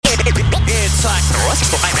Ladies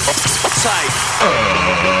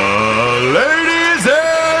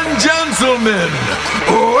and gentlemen,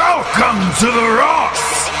 welcome to the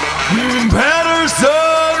Ross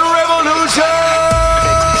Patterson Revolution!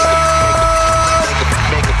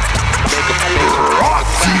 Brought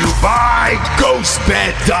to you by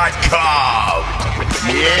GhostBed.com!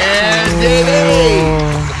 Yeah, baby!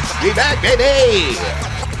 We back, baby!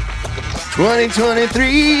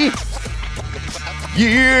 2023,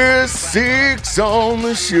 year 6 on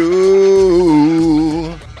the show.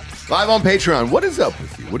 Live on Patreon. What is up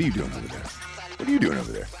with you? What are you doing over there? What are you doing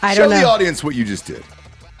over there? I don't know. Show the audience what you just did.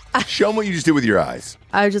 Show them what you just did with your eyes.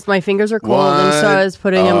 My fingers are cold, and so I was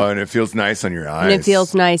putting them. Oh, and it feels nice on your eyes. And it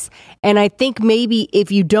feels nice. And I think maybe if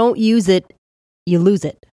you don't use it, you lose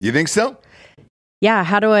it. You think so? Yeah,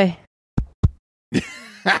 how do I?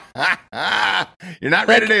 You're not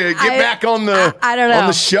ready to get back on the I don't know. on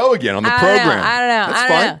the show again, on the program. I don't know. That's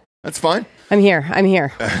fine. That's fine. I'm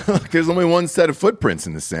here. Look, there's only one set of footprints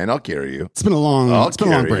in the sand. I'll carry you. It's been a long break.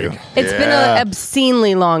 It's been an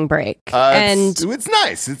obscenely long break. And it's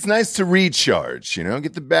nice. It's nice to recharge,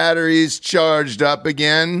 get the batteries charged up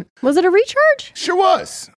again. Was it a recharge? Sure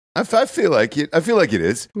was. I feel like it. I feel like it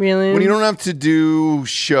is. Really? When you don't have to do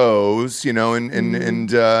shows,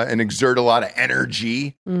 and exert a lot of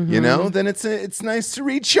energy, then it's nice to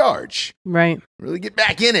recharge. Right. Really get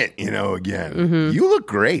back in it, again. You look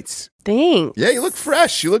great. Thanks. Yeah, you look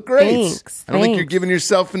fresh. You look great. Thanks. I don't think you're giving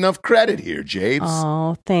yourself enough credit here, Jabes.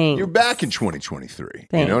 Oh, thanks. You're back in 2023.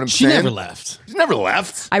 Thanks. You know what I'm She saying? never left. She never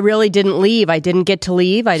left. I really didn't leave. I didn't get to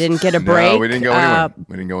leave. I didn't get a break. No, we didn't go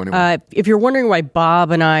anywhere. If you're wondering why Bob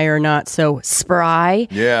and I are not so spry,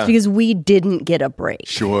 it's because we didn't get a break.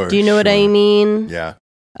 Sure. Do you know what I mean? Yeah.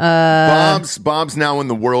 Bob's now in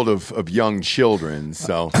the world of young children,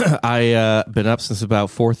 so. I been up since about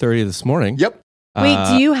 4:30 this morning. Yep. Wait,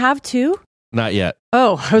 do you have two? Not yet.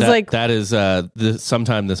 Oh, I was that is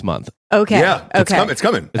sometime this month. Okay. Yeah, okay. It's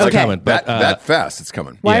coming. It's coming. But that fast, it's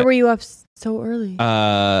coming. Why were you up so early?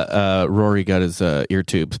 Rory got his ear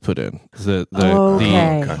tubes put in.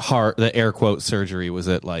 The air quote surgery was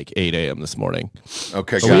at like 8 a.m. this morning.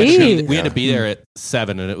 Okay, So gotcha. we had to be there at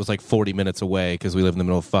 7, and it was like 40 minutes away because we live in the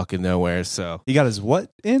middle of fucking nowhere. So He got his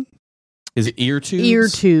what in? his ear tubes. Ear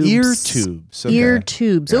tubes. Ear tubes. Okay. Ear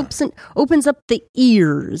tubes. Opens up the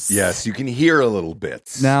ears. Yes, you can hear a little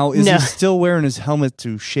bit. Now, is he still wearing his helmet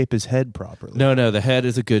to shape his head properly? No, the head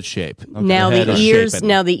is a good shape. Okay. Now The head the is ears. shaping.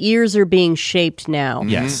 Now the ears are being shaped now.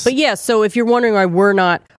 Yes. But yeah. So if you're wondering why we're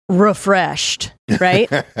not refreshed, right?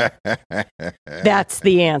 That's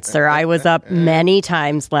the answer. I was up many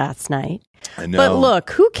times last night. I know. But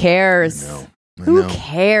look, who cares? I Who know.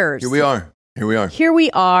 cares? Here we are. Here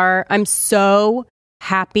we are. I'm so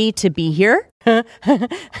happy to be here. You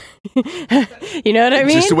know what I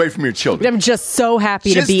mean? Just away from your children. I'm just so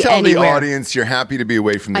happy Just to be tell anywhere. the audience you're happy to be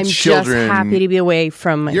away from the I'm children. just happy to be away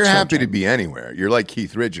from my You're children. happy to be anywhere. You're like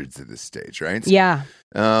Keith Richards at this stage, right? Yeah.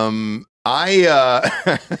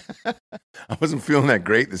 I wasn't feeling that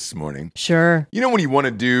great this morning. Sure. You know when you want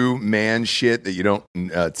to do man shit that you don't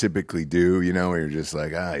typically do, where you're just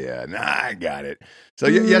like, I got it. So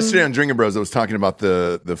yesterday on Drinking Bros, I was talking about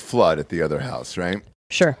the flood at the other house, right?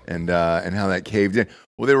 Sure. And how that caved in.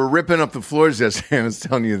 Well, they were ripping up the floors yesterday. I was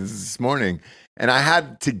telling you this morning. And I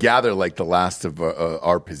had to gather like the last of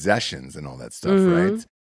our possessions and all that stuff, right?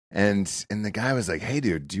 And the guy was like, hey,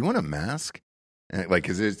 dude, do you want a mask? And like,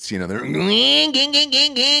 because it's, they're like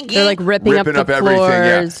ripping up the everything,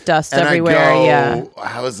 floors, dust and everywhere.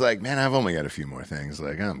 I was like, man, I've only got a few more things.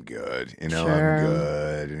 Like, I'm good. Sure. I'm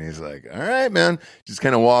good. And he's like, all right, man. Just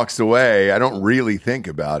kind of walks away. I don't really think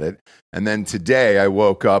about it. And then today I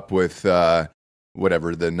woke up with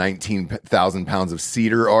whatever the 19,000 pounds of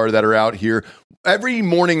cedar are that are out here. Every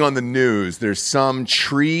morning on the news, there's some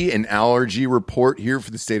tree and allergy report here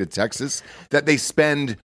for the state of Texas that they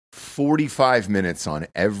spend 45 minutes on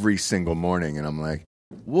every single morning. And I'm like,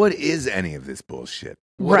 what is any of this bullshit?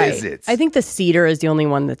 What is it? I think the cedar is the only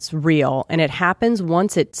one that's real, and it happens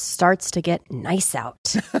once it starts to get nice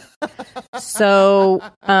out. So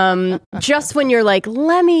just when you're like,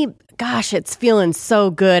 gosh, it's feeling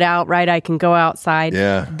so good out, right? I can go outside.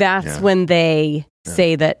 Yeah. That's when they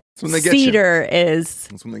say that when they get cedar is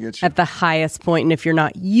That's when they get you. at the highest point. And if you're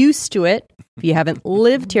not used to it, if you haven't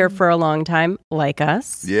lived here for a long time, like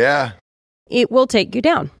us, Yeah. it will take you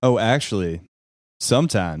down. Oh, actually,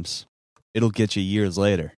 sometimes it'll get you years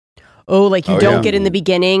later. Oh, like you don't yeah. get in the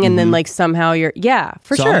beginning and then like somehow you're,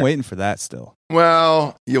 for So sure. I'm waiting for that still.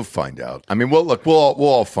 Well, you'll find out. I mean, we'll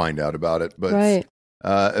all find out about it, but Right.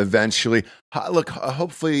 eventually,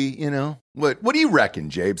 hopefully, What do you reckon,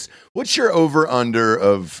 Japes? What's your over-under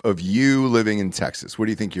of you living in Texas? Where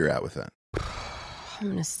do you think you're at with that? I'm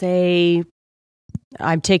going to say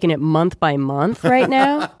I'm taking it month by month right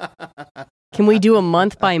now. Can we do a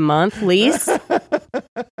month by month lease?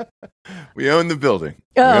 We own the building.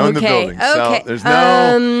 Oh, we own okay. the building. Okay. So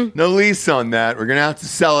there's no lease on that. We're gonna have to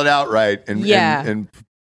sell it outright and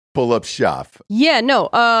pull up shop. Yeah, no.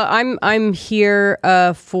 I'm here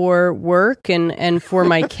for work and for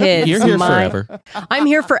my kids. You're here forever. I'm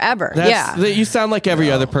here forever. You sound like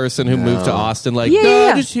every other person who moved to Austin. Like,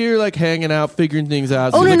 just here, like hanging out, figuring things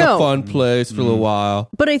out. Seems like a fun place for a little while.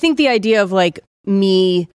 But I think the idea of like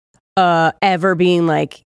me ever being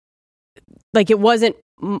like it wasn't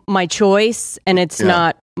my choice and it's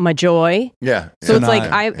not my joy. Yeah. So it's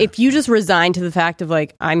like if you just resign to the fact of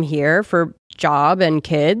like I'm here for job and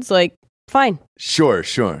kids, like fine. Sure.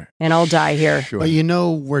 And I'll die here. Sure. But you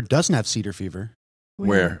know where doesn't have cedar fever?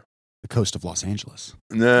 Where? The coast of Los Angeles.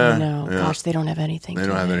 No. Gosh, they don't have anything. They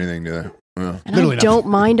don't have anything, do they? Yeah. And I don't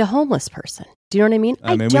mind a homeless person. Do you know what I mean?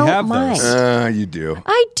 I mean, don't we have mind. those. You do.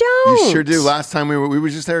 I don't. You sure do. Last time we were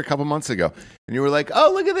just there a couple months ago, and you were like,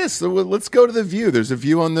 "Oh, look at this! So let's go to the view. There's a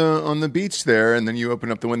view on the beach there." And then you open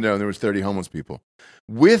up the window, and there was 30 homeless people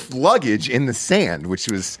with luggage in the sand, which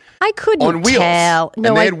was I couldn't on wheels. tell. No,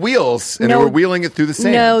 and they had wheels, and they were wheeling it through the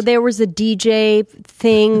sand. No, there was a DJ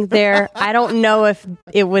thing there. I don't know if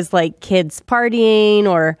it was like kids partying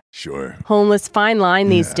or homeless. Fine line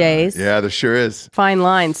these days. Yeah, there sure is. Fine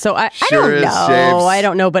line. So I Sure don't is, know. James. I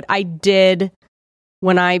don't know, but I did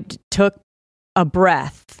when I took a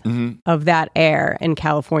breath of that air in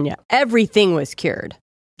California. Everything was cured.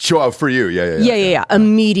 Sure, for you. Yeah.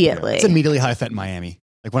 Immediately. It's immediately how I felt in Miami.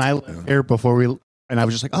 Like when I lived here before and I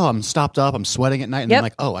was just like, oh, I'm stopped up, I'm sweating at night, and I'm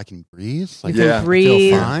like, oh, I can breathe. Like, you can breathe. I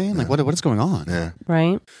feel fine. Like, what is going on? Yeah.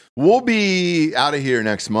 Right. We'll be out of here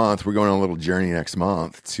next month. We're going on a little journey next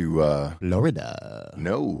month to Florida.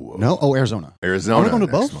 No. Oh, Arizona. Arizona. Are we going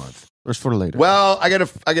to next both? month. Or is for later? Well, I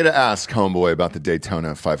gotta ask Homeboy about the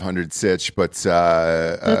Daytona 500 sitch, but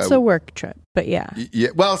That's a work trip, but yeah.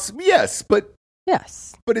 Well, yes, but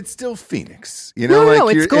it's still Phoenix. You know, no,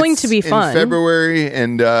 it's going to be fun in February,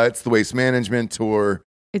 and it's the Waste Management Tour.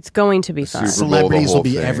 It's going to be fun. Super Bowl, Celebrities will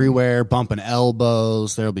be thing. everywhere, bumping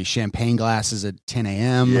elbows. There'll be champagne glasses at 10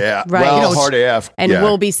 a.m. Yeah, right. Well, hard AF, and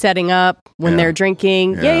we'll be setting up when they're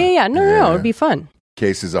drinking. Yeah. No, it'd be fun.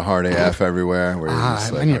 Cases of hard AF everywhere. Where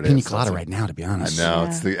I need a pina colada right now, to be honest. I know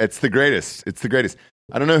it's the greatest. It's the greatest.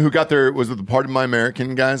 I don't know who got was it the Pardon My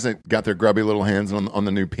American guys that got their grubby little hands on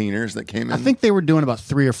the new peeners that came in? I think they were doing about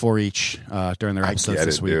 3 or 4 each during their episodes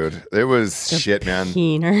this week. Dude. It was shit, man.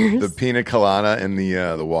 Peeners. The pina colada and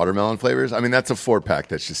the watermelon flavors. I mean, that's a 4-pack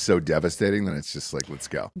that's just so devastating that it's just like, let's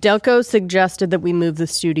go. Delco suggested that we move the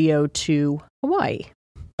studio to Hawaii.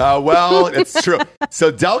 Well, it's true.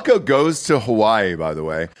 So Delco goes to Hawaii, by the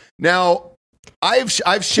way. Now, I've shit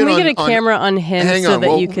on... Can we get a camera on him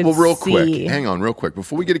that you can real see? Quick. Hang on, real quick.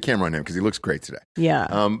 Before we get a camera on him, because he looks great today. Yeah.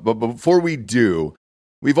 But before we do,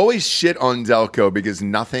 we've always shit on Delco because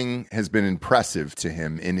nothing has been impressive to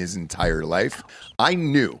him in his entire life. I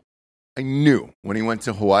knew when he went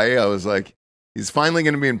to Hawaii, I was like, he's finally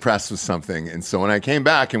going to be impressed with something. And so when I came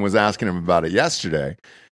back and was asking him about it yesterday...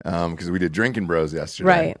 because we did Drinking Bros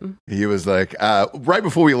yesterday. Right. He was like, right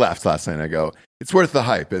before we left last night, I go, it's worth the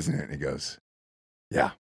hype, isn't it? And he goes,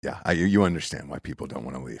 yeah. You understand why people don't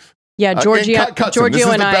want to leave. Yeah, Giorgio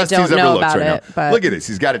and I don't know about it. But look at this.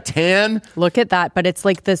 He's got a tan. Look at that. But it's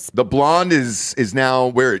like this. The blonde is now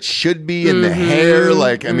where it should be, and the hair.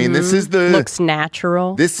 Like, I mean, this is looks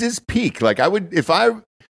natural. This is peak. Like, if I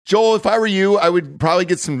were you, I would probably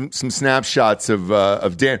get some snapshots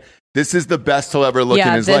of Dan. This is the best he'll ever look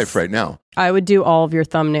in his life right now. I would do all of your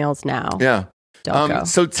thumbnails now. Yeah.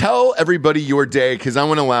 So tell everybody your day, because I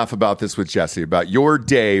want to laugh about this with Jesse, about your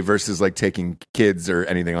day versus like taking kids or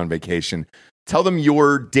anything on vacation. Tell them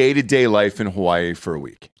your day-to-day life in Hawaii for a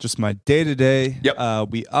week. Just my day-to-day. Yep.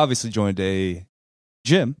 We obviously joined a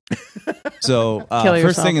gym. So Kill first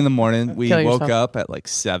yourself. thing in the morning, we Kill woke yourself. up at like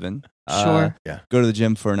 7. Sure. Go to the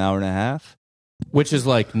gym for an hour and a half. Which is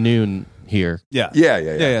like noon here. Yeah.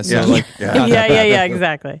 Yeah. So like, Yeah,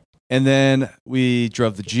 exactly. And then we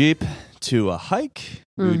drove the Jeep to a hike.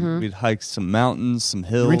 We'd hike some mountains, some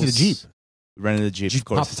hills. You rented a Jeep? We rented a Jeep, Did you of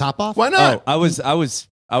course. pop the top off? Why not? Oh,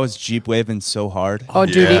 I was Jeep waving so hard. Oh,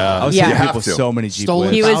 dude. Yeah. I was Yeah. seeing You people have to. so many Jeep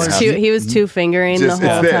Stolen waves. He was two fingering the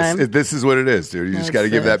whole time. This is what it is, dude. You just got to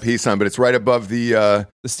give that peace on, but it's right above the The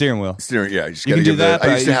steering wheel. steering. Yeah, you just You got to can do give that. that.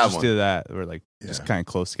 I used to have just one. do that. We're like just kind of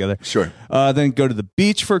close together. Sure. Then go to the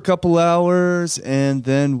beach for a couple hours, and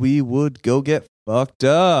then we would go get fucked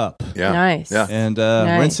up. Yeah. Nice. Yeah. And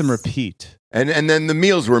Nice. rinse and repeat. And then the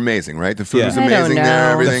meals were amazing, right? The food Yeah. was I don't amazing know. there.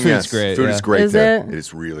 The Everything. food's Yes. great, Food yeah. is great Is there. it? It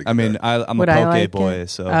is really good. I mean, I'm Would a I poke like boy, it?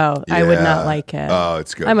 so Oh, I would Yeah. not like it. Oh,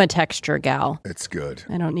 it's good. I'm a texture gal. It's good.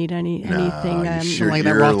 I don't need anything like that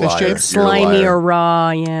you're raw a fish liar. chips? You're a slimy liar. or raw.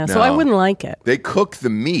 Yeah, so I No. wouldn't like it. They cook the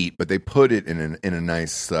meat, but they put it in a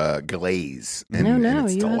nice glaze, and, No, and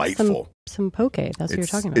it's you delightful. had some poke. That's what you're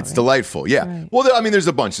talking about. It's right? delightful. Yeah. Right. Well, I mean, there's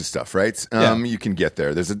a bunch of stuff, right? Yeah. You can get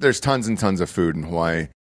there. There's tons and tons of food in Hawaii.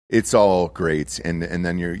 It's all great, and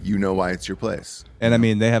then you know why it's your place. and I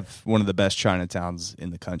mean they have one of the best Chinatowns in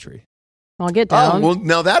the country. I'll get Oh down. well,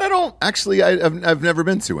 now that I don't actually, I've never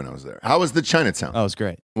been to when I was there. How was the Chinatown? Oh, it was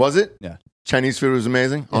great. Was it? Yeah. Chinese food was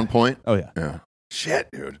amazing, on point. Oh yeah. Yeah. Shit,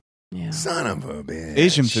 dude. yeah. Son of a bitch.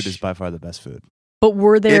 Asian food is by far the best food. But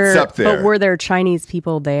were there? It's up there. But were there Chinese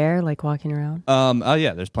people there, like walking around? Oh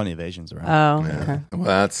yeah, there's plenty of Asians around. Oh, Yeah. okay. Well,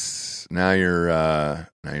 that's now you're.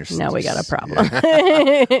 Now we got a problem.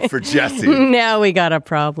 Yeah. For Jesse. Now we got a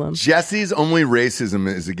problem. Jesse's only racism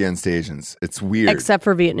is against Asians. It's weird. Except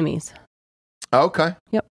for Vietnamese. Okay.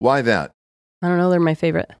 Yep. Why that? I don't know. They're my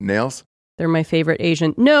favorite. Nails? They're my favorite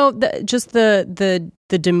Asian. No, just the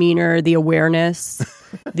demeanor, the awareness,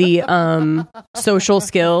 the social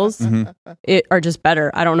skills Mhm. it are just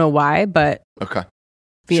better. I don't know why, but Okay.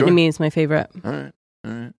 Sure. Vietnamese is my favorite. All right.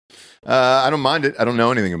 All right. I don't mind it. I don't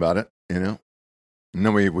know anything about it. You know.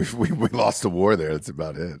 No, we lost a war there. That's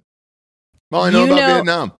about it. All I know You about know-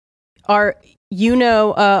 Vietnam.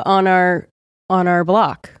 On our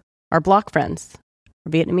block friends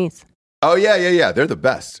are Vietnamese. Oh yeah. They're the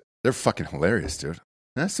best. They're fucking hilarious, dude.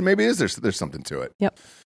 Yeah, so maybe there's something to it. Yep.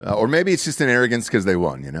 Or maybe it's just an arrogance because they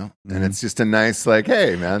won, you know, and Mhm. it's just a nice like,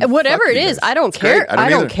 hey man, Whatever fuck it you is, guys. I don't It's care. great. I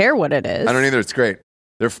don't either. care what it is. I don't either. It's great.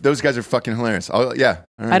 Those guys are fucking hilarious. Oh yeah.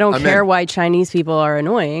 All right. I don't I'm care in. why Chinese people are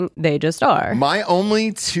annoying. They just are. My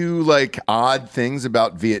only two like odd things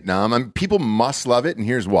about Vietnam, people must love it, and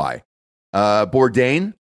here's why.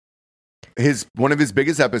 Bourdain, one of his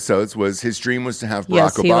biggest episodes was his dream was to have Barack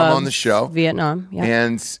Yes, he Obama on loves the show, Vietnam. Yeah.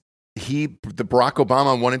 and the Barack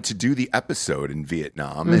Obama wanted to do the episode in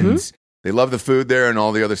Vietnam, Mm-hmm. and they love the food there and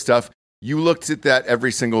all the other stuff. You looked at that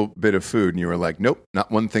every single bit of food, and you were like, nope,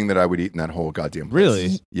 not one thing that I would eat in that whole goddamn place.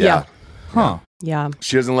 Really? Yeah. Huh. Yeah.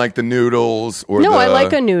 She doesn't like the noodles or No, the, I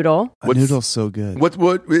like a noodle. A noodle's so good.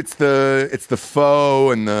 What it's the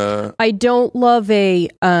pho and the I don't love a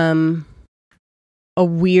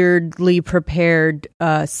weirdly prepared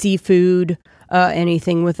seafood,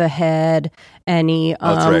 anything with a head, any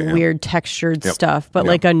that's right, yeah. weird textured Yep. stuff. But Yep.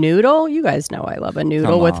 like a noodle, you guys know I love a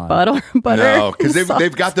noodle Come with on. butter. no, because and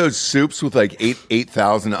they've got those soups with like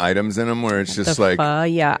 8,000 items in them where it's just the like pho,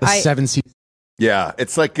 yeah. The 7 seasons. yeah,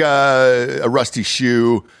 it's like a rusty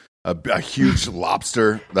shoe, a huge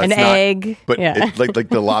lobster, that's an not, egg. but yeah. it, like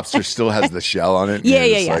the lobster still has the shell on it. and Yeah,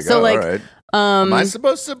 you're yeah, just yeah. So, oh, like, all right. Am I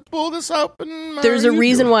supposed to pull this open? there's a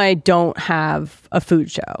reason why I don't have a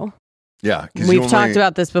food show. Yeah, 'cause We've you talked only-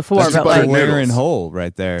 about this before, That's but buttered like noodles. Where in whole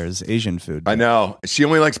right there is Asian food. I know she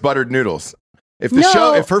only likes buttered noodles. If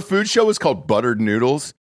No. if her food show was called Buttered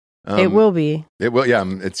Noodles, it will be. It will, yeah.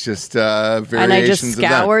 It's just variations And I just of that.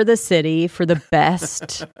 scour the city for the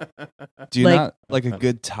best. Do you like- not like a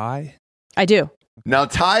good Thai? I do. Now,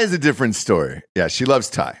 Thai is a different story. Yeah, she loves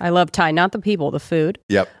Thai. I love Thai, not the people, the food.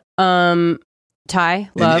 Yep. Thai,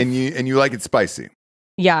 love. And you like it spicy.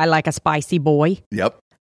 Yeah, I like a spicy boy. Yep.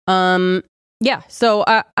 Yeah, so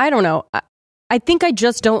I don't know. I think I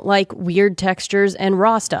just don't like weird textures and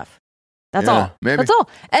raw stuff. That's Yeah, all. maybe. That's all.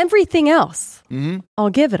 Everything else, Mm-hmm. I'll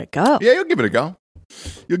give it a go. Yeah, you'll give it a go.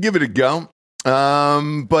 You'll give it a go.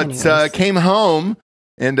 But Anyways. came home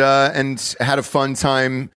and had a fun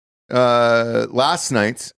time last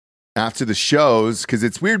night after the shows because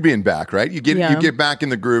it's weird being back, right? You get back in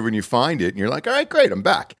the groove and you find it and you're like, all right, great, I'm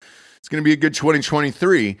back. It's going to be a good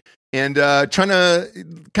 2023. And trying to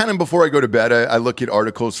kind of before I go to bed, I look at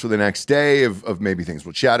articles for the next day of maybe things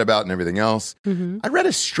we'll chat about and everything else. Mm-hmm. I read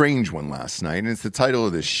a strange one last night, and it's the title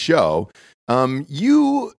of this show.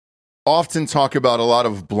 You often talk about a lot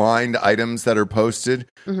of blind items that are posted.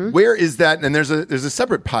 Mm-hmm. Where is that? And there's a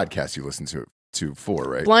separate podcast you listen to for,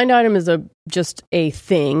 right? Blind item is just a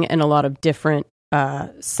thing, and a lot of different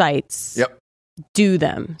sites Yep. do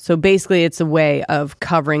them. So basically, it's a way of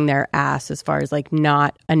covering their ass as far as like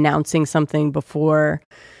not announcing something before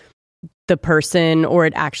the person or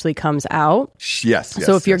it actually comes out. Yes.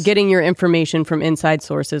 So if you're getting your information from inside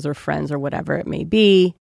sources or friends or whatever it may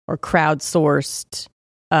be, or crowdsourced,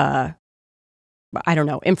 I don't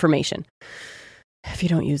know, information. If you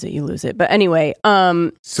don't use it, you lose it. But anyway,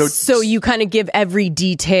 so you kind of give every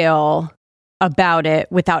detail about it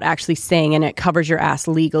without actually saying, and it covers your ass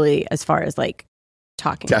legally as far as like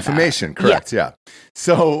talking defamation. About it. Correct. Yeah.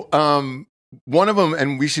 So one of them,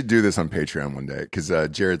 and we should do this on Patreon one day because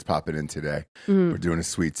Jared's popping in today. We're doing a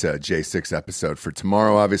sweet J6 episode for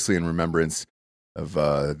tomorrow, obviously in remembrance of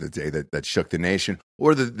the day that shook the nation,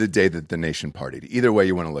 or the day that the nation partied. Either way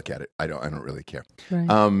you want to look at it, I don't really care.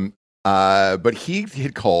 Right. But he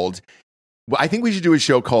had called. Well, I think we should do a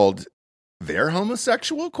show called "They're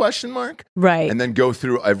Homosexual?" ? Right. And then go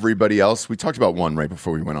through everybody else. We talked about one right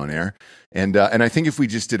before we went on air, and I think if we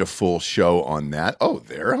just did a full show on that,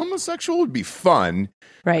 they're homosexual would be fun.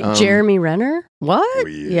 Right. Jeremy Renner?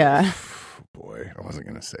 What? Yeah. Boy, I wasn't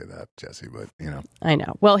going to say that, Jesse, but I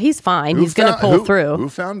know. Well, he's fine. He's going to pull through. Who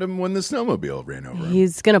found him when the snowmobile ran over him?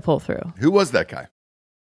 He's going to pull through. Who was that guy?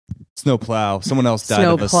 Snowplow. Someone else died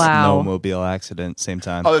of a snowmobile accident same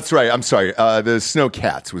time. Oh, that's right. I'm sorry. The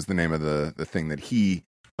Snowcats was the name of the thing that he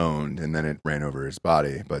owned, and then it ran over his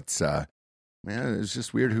body. But man, it was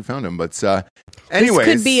just weird who found him. But anyways,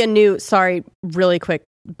 this could be a new. Sorry, really quick,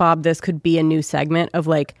 Bob. This could be a new segment of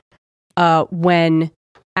like when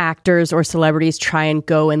actors or celebrities try and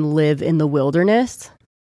go and live in the wilderness,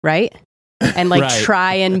 right? And like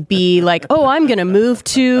try and be like, oh, I'm going to move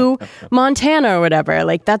to Montana or whatever.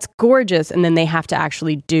 Like, that's gorgeous. And then they have to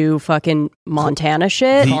actually do fucking Montana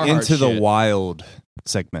shit. The Into the Wild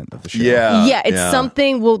segment of the show. Yeah, it's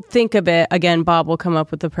something. We'll think of it. Again, Bob will come up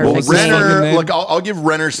with the perfect name. Look, I'll give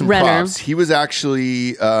Renner some props. He was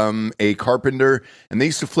actually a carpenter, and they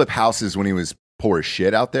used to flip houses when he was poor as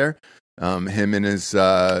shit out there. Him and his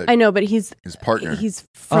I know, but he's his partner.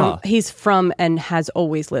 He's from and has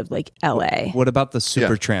always lived like LA. What about the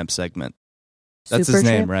Supertramp segment? That's his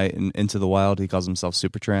name, right? Into the Wild, he calls himself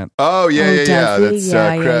Supertramp. Oh yeah. That's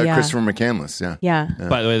Christopher McCandless. Yeah.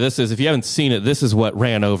 By the way, this is, if you haven't seen it, this is what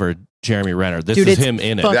ran over Jeremy Renner. This dude, is him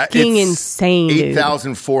in it. Fucking insane.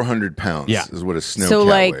 8,400 pounds is what a snow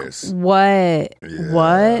cat weighs. So like,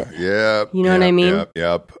 what? Yeah. You know what I mean?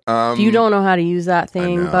 Yep. If you don't know how to use that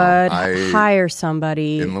thing, bud, hire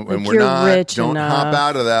somebody. And like we're you're not. Rich don't enough. hop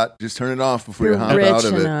out of that. Just turn it off before you hop out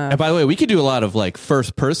of it. And by the way, we could do a lot of like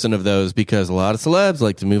first person of those because a lot of celebs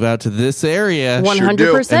like to move out to this area.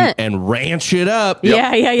 100%. And ranch it up.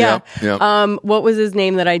 Yeah. What was his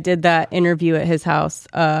name that I did that interview at his house?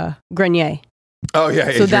 Grenier. Oh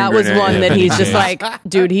yeah. So that was one that he's just like,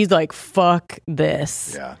 dude, he's like, fuck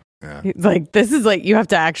this. Yeah. He's like, this is like, you have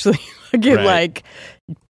to actually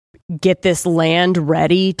get this land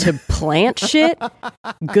ready to plant shit.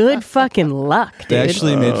 Good fucking luck, dude. They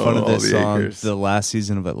actually made fun of this song the last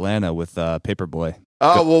season of Atlanta with Paperboy.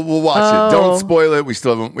 Oh, well, we'll watch it. Don't spoil it. We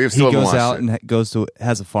still haven't watched it. He goes out and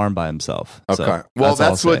has a farm by himself. Okay. So well,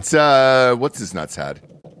 that's what's his nuts had.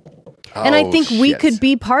 And I think we could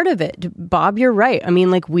be part of it. Bob, you're right. I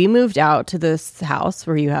mean, like, we moved out to this house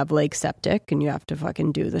where you have, like, septic and you have to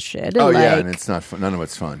fucking do the shit. And, and it's not fun. None of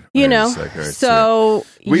it's fun. You know? Like, right, so,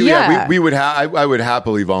 we would I would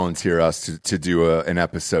happily volunteer us to do an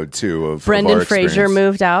episode, too, of Brendan of our Fraser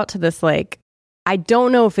moved out to this, like, I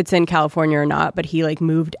don't know if it's in California or not, but he, like,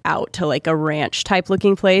 moved out to, like, a ranch-type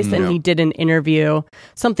looking place, and he did an interview,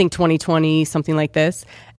 something 2020, something like this.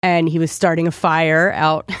 And he was starting a fire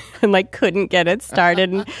out and like couldn't get it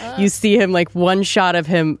started. And you see him like one shot of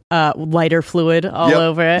him, lighter fluid all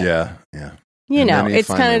over it. Yeah. You know, it's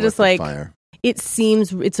kind of just like, it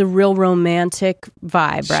seems it's a real romantic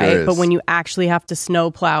vibe, right? But when you actually have to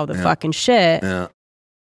snowplow the fucking shit,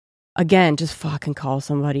 again, just fucking call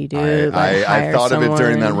somebody, dude. I thought of it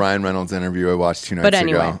during that Ryan Reynolds interview I watched 2 nights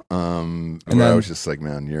ago. And I was just like,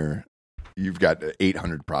 man, you've got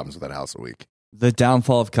 800 problems with that house a week. The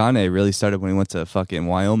downfall of Kanye really started when he went to fucking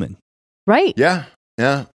Wyoming. Right. Yeah.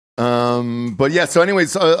 But yeah, so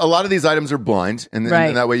anyways, a lot of these items are blind, and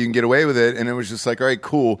that way you can get away with it. And it was just like, all right,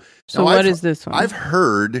 cool. So what is this one? I've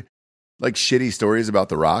heard like shitty stories about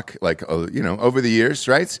The Rock, like, over the years,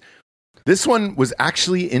 right? This one was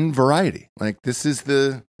actually in Variety. Like, this is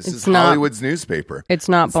Hollywood's newspaper. It's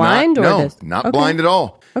not blind? Not blind at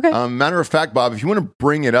all. Okay. Matter of fact, Bob, if you want to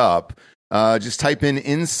bring it up, just type in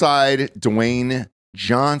inside Dwayne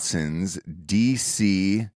Johnson's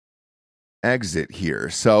DC exit here.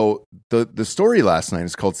 So the story last night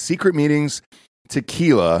is called Secret Meetings,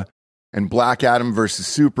 Tequila, and Black Adam versus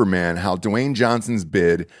Superman, how Dwayne Johnson's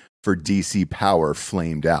bid for DC Power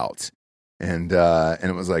flamed out. And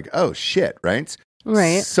it was like, oh shit, right?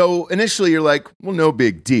 Right. So initially you're like, well, no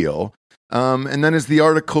big deal. And then as the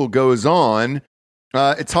article goes on,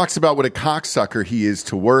 it talks about what a cocksucker he is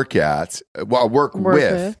to work with.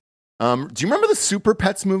 Do you remember the Super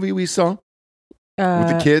Pets movie we saw with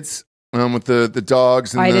the kids? with the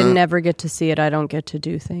dogs. And I didn't ever get to see it. I don't get to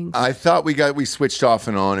do things. I thought we switched off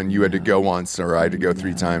and on, and you had to go once, or I had to go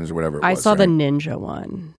 3 times, or whatever. I saw the ninja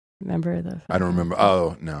one. Remember the? I don't remember.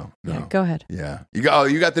 Oh no. Yeah, go ahead. Yeah, you got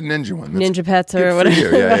the ninja one. That's Ninja Pets good or for whatever.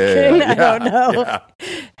 you. Yeah. I don't know.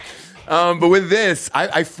 Yeah. But with this,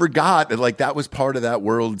 I forgot that like that was part of that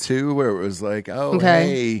world too, where it was like,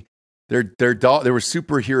 hey, they're dog. There were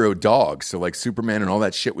superhero dogs, so like Superman and all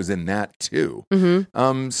that shit was in that too.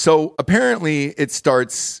 Mm-hmm. So apparently it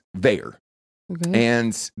starts there,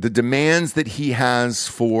 and the demands that he has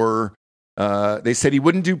for, they said he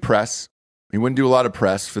wouldn't do press. He wouldn't do a lot of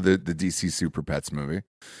press for the DC Super Pets movie,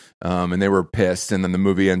 and they were pissed. And then the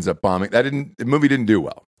movie ends up bombing. The movie didn't do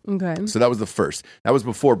well. Okay, so that was the first. That was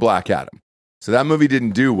before Black Adam. So that movie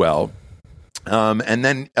didn't do well. And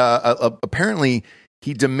then apparently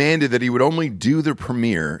he demanded that he would only do the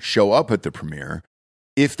premiere, show up at the premiere,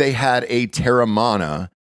 if they had a Terramana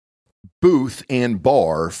booth and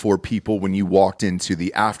bar for people when you walked into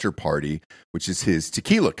the after party, which is his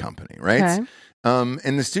tequila company, right? Okay.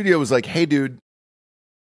 And the studio was like, "Hey, dude,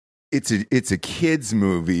 it's a kids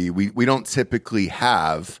movie. We don't typically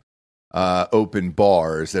have open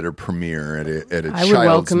bars at a premiere at a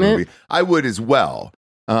child's movie. I would as well,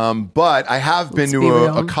 but I have been to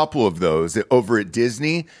a couple of those over at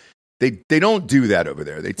Disney. They don't do that over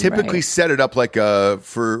there. They typically set it up like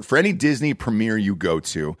for any Disney premiere you go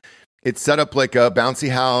to. It's set up like a bouncy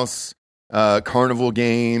house, carnival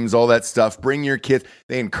games, all that stuff. Bring your kids.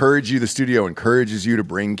 They encourage you. The studio encourages you to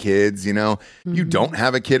bring kids. You know, you don't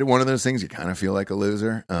have a kid at one of those things, you kind of feel like a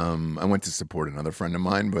loser. I went to support another friend of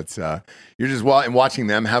mine, but you're just watching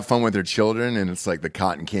them have fun with their children, and it's like the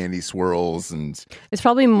cotton candy swirls. And it's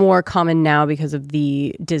probably more common now because of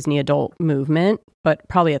the Disney adult movement, but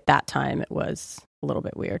probably at that time it was a little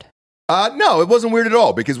bit weird. No, it wasn't weird at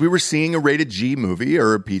all because we were seeing a rated G movie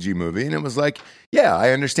or a PG movie, and it was like, yeah, I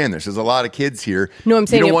understand this. There's a lot of kids here. No, I'm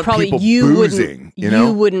saying it probably you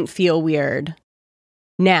wouldn't feel weird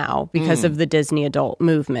now because of the Disney adult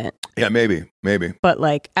movement. Yeah, maybe. But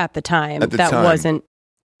like at the time, wasn't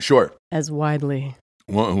as widely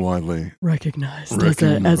recognized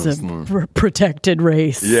as a protected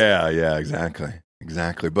race. Yeah,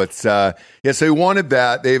 exactly. But so he wanted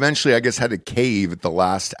that. They eventually, I guess, had to cave at the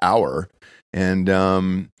last hour. And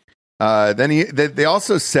then they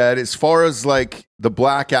also said, as far as like the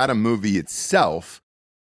Black Adam movie itself,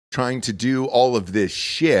 trying to do all of this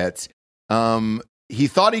shit, he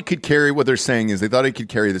thought he could carry, what they're saying is they thought he could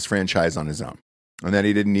carry this franchise on his own and that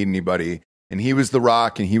he didn't need anybody. And he was The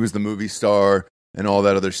Rock and he was the movie star and all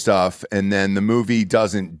that other stuff. And then the movie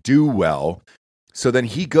doesn't do well. So then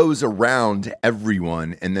he goes around to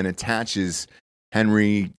everyone and then attaches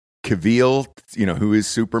Henry Cavill, who is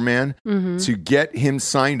Superman, to get him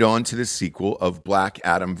signed on to the sequel of Black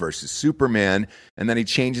Adam versus Superman. And then he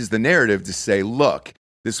changes the narrative to say, look,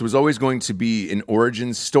 this was always going to be an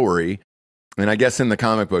origin story. And I guess in the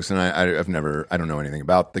comic books, and I don't know anything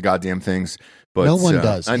about the goddamn things. But no one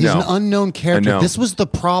does. He's an unknown character. This was the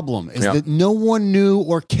problem, is that no one knew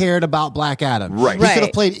or cared about Black Adam. Right. He could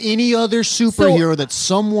have played any other superhero that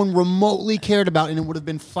someone remotely cared about, and it would have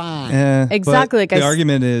been fine. Exactly. The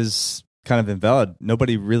argument is kind of invalid.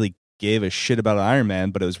 Nobody really gave a shit about Iron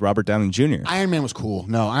Man, but it was Robert Downey Jr. Iron Man was cool.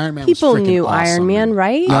 No, Iron Man People was freaking knew awesome. Iron Man,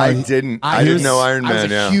 right? No, I didn't know Iron Man. I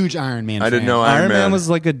was a huge Iron Man fan. I didn't know Iron Man was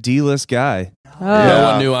like a D-list guy. No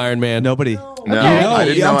one knew Iron Man. Nobody. No, I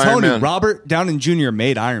didn't know Iron Man. Robert Downey Jr.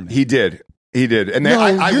 made Iron Man. He did. And then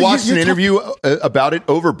I watched an interview about it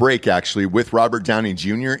over break, actually, with Robert Downey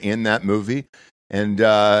Jr. in that movie. And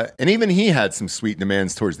even he had some sweet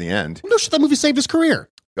demands towards the end. No shit, that movie saved his career.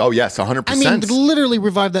 Oh, yes, 100%. I mean, it literally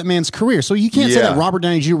revived that man's career. So you can't say that Robert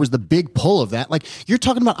Downey Jr. was the big pull of that. Like, you're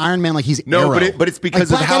talking about Iron Man like he's Arrow. but it's because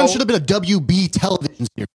of Black how... Adam should have been a WB television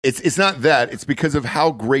series. It's not that. It's because of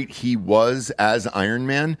how great he was as Iron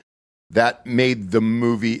Man that made the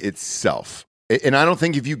movie itself. And I don't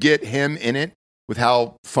think if you get him in it with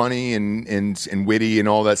how funny and witty and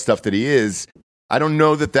all that stuff that he is, I don't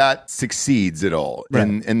know that succeeds at all. Right.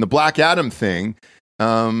 And the Black Adam thing...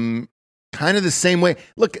 kind of the same way.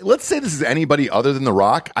 Look, let's say this is anybody other than The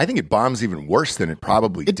Rock. I think it bombs even worse than it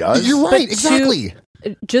probably does. You're right, exactly.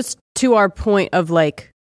 Just to our point of like,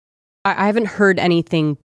 I haven't heard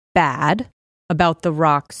anything bad about The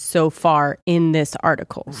Rock so far in this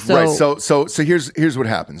article. So, right. So here's what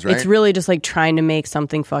happens, right? It's really just like trying to make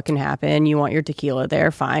something fucking happen. You want your tequila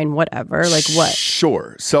there, fine, whatever. Like what?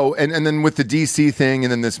 Sure. So and then with the DC thing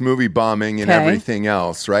and then this movie bombing and everything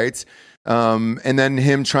else, right? And then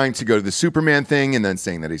him trying to go to the Superman thing and then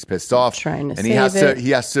saying that he's pissed off. Trying to and save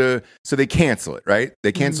he has to, so they cancel it, right?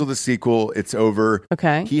 They cancel the sequel. It's over.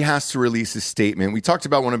 Okay. He has to release a statement. We talked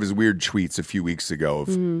about one of his weird tweets a few weeks ago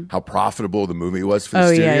of how profitable the movie was for the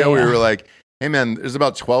studio. Yeah. We were like, hey man, there's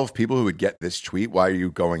about 12 people who would get this tweet. Why are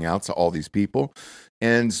you going out to all these people?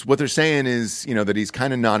 And what they're saying is, that he's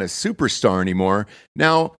kind of not a superstar anymore.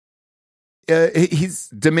 Now,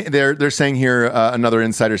 they're saying here, another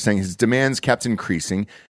insider saying his demands kept increasing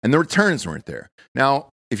and the returns weren't there. Now,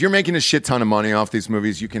 if you're making a shit ton of money off these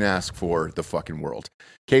movies, you can ask for the fucking world.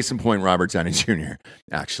 Case in point, Robert Downey Jr.,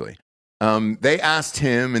 actually. They asked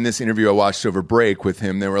him in this interview I watched over break with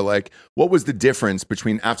him, they were like, what was the difference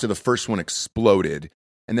between after the first one exploded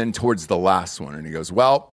and then towards the last one? And he goes,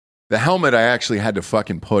 well, the helmet I actually had to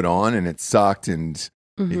fucking put on and it sucked. And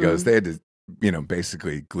he goes, they had to,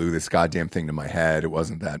 basically glue this goddamn thing to my head. It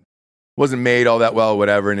wasn't made all that well,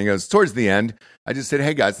 whatever. And he goes, towards the end, I just said,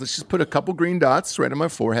 hey guys, let's just put a couple green dots right on my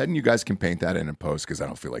forehead and you guys can paint that in post because I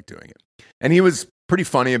don't feel like doing it. And he was pretty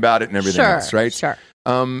funny about it and everything else, right? Sure.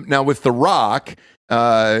 Now with The Rock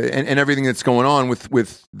and everything that's going on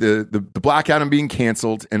with the Black Adam being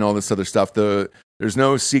canceled and all this other stuff, there's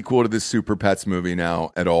no sequel to this Super Pets movie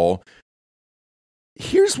now at all.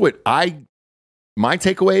 Here's what my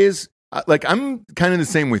takeaway is. I'm kind of the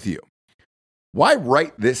same with you. Why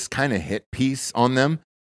write this kind of hit piece on them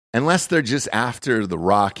unless they're just after The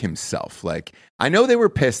Rock himself? I know they were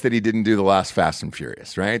pissed that he didn't do the last Fast and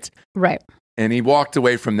Furious, right? Right. And he walked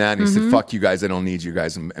away from that and he said, fuck you guys, I don't need you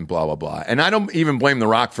guys, and blah, blah, blah. And I don't even blame The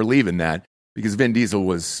Rock for leaving that because Vin Diesel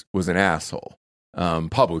was an asshole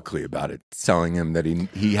publicly about it, telling him that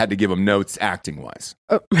he had to give him notes acting-wise.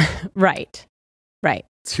 Right.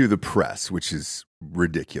 To the press, which is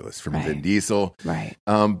ridiculous from Vin Diesel. Right.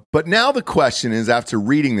 But now the question is, after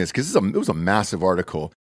reading this, because it was a massive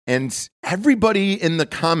article, and everybody in the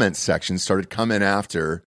comments section started coming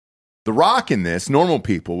after The Rock in this, normal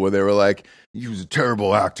people, where they were like, he was a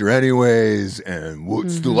terrible actor anyways, and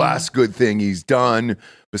what's the last good thing he's done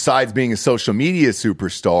besides being a social media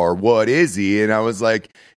superstar? What is he? And I was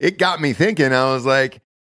like, it got me thinking. I was like,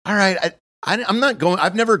 all right,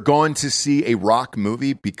 I've never gone to see a Rock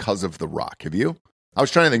movie because of The Rock. Have you? I was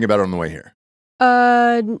trying to think about it on the way here.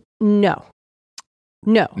 No.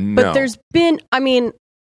 But there's been,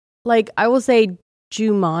 I will say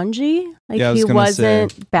Jumanji. He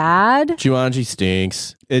wasn't bad. Jumanji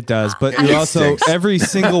stinks. It does, but you also every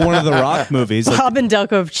single one of the Rock movies. Bob and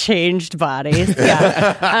Delco have changed bodies.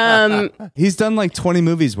 Yeah. He's done 20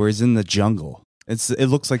 movies where he's in the jungle. It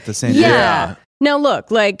looks like the same. Yeah. Now look,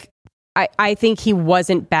 I think he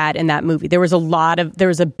wasn't bad in that movie. There was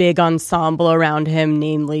a big ensemble around him,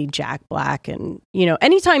 namely Jack Black, and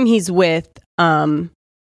anytime he's with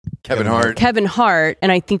Kevin Hart,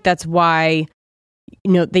 and I think that's why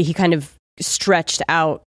that he kind of stretched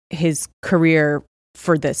out his career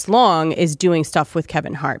for this long, is doing stuff with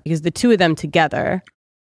Kevin Hart, because the two of them together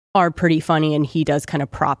are pretty funny, and he does kind of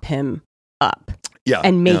prop him up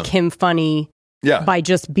and make him funny. Yeah. By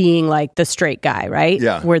just being the straight guy, right?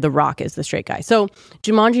 Yeah. Where The Rock is the straight guy. So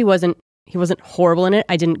Jumanji wasn't horrible in it.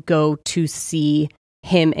 I didn't go to see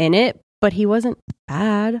him in it, but he wasn't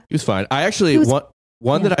bad. He was fine. I actually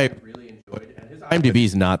one that I really enjoyed, and his IMDb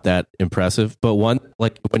is not that impressive, but one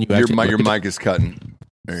when you actually your mic is cutting.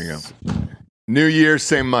 There you go. New year,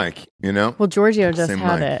 same mic. Well, Giorgio just same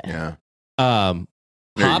had mic. it. Yeah.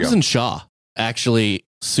 Hobbs and Shaw actually.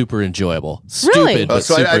 Super enjoyable. Really? Stupid, but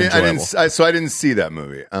super enjoyable. I didn't see that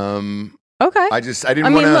movie. Okay. I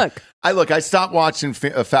didn't want to. I stopped watching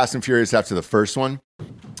Fast and Furious after the first one.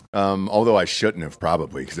 Although I shouldn't have,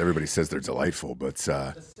 probably, because everybody says they're delightful. But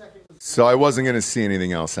so I wasn't going to see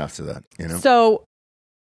anything else after that. So,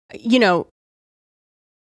 to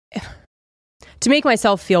make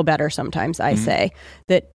myself feel better, sometimes I say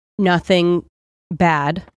that nothing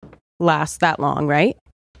bad lasts that long, right?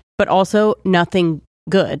 But also nothing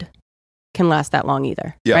good can last that long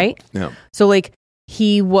either, right? Yeah. So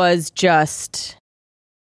he was just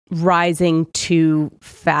rising too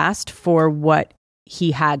fast for what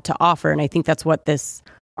he had to offer. And I think that's what this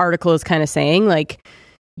article is kind of saying.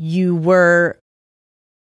 You were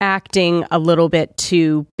acting a little bit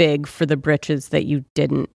too big for the britches that you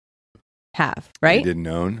didn't have, right? He didn't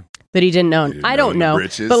own. That he didn't own. I don't know.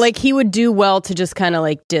 But he would do well to just kind of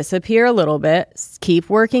disappear a little bit, keep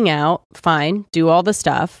working out, fine, do all the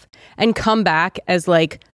stuff, and come back as a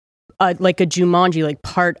Jumanji,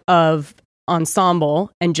 part of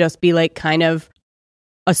ensemble, and just be kind of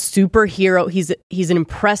a superhero. He's an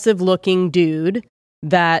impressive looking dude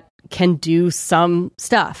that can do some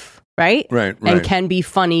stuff, right? Right. And can be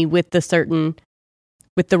funny with the certain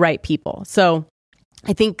with the right people. So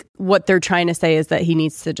I think what they're trying to say is that he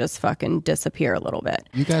needs to just fucking disappear a little bit.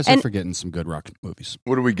 You guys are forgetting some good Rock movies.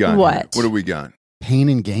 What do we got? What? What do we got? Pain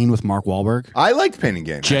and Gain with Mark Wahlberg. I liked Pain and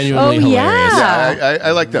Gain. Genuinely Oh, yeah. hilarious. Yeah,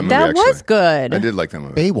 I liked that movie. That actually. was good. I did like that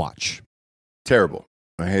movie. Baywatch. Terrible.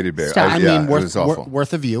 I hated Baywatch. Stop. I Yeah, mean, it was awful.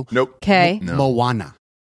 worth a view. Nope. Okay. No. Moana.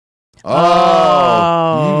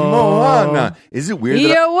 Oh, Moana. Is it weird?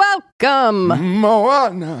 You're welcome.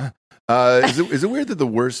 Moana. Is it weird that the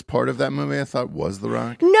worst part of that movie I thought was The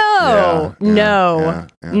Rock? No, no.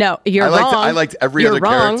 You're wrong. I liked every You're other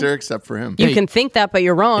wrong. character except for him. You can think that, but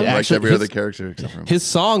you're wrong. I liked Actually, every other character except for him. His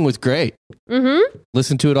song was great. Mm-hmm.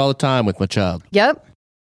 Listen to it all the time with my child. Yep.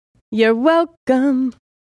 You're welcome.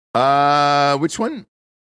 Which one?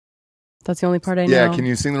 That's the only part I know. Yeah, can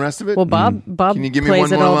you sing the rest of it? Well, Bob Can you give me plays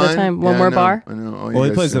one it more all line? the time. One Yeah, more I know, bar. I know. Well,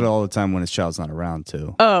 he plays it all the time when his child's not around,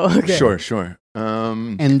 too. Oh, okay. Sure.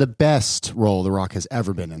 And the best role The Rock has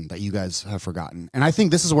ever been in that you guys have forgotten. And I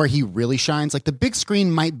think this is where he really shines. Like the big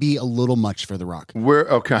screen might be a little much for The Rock. We're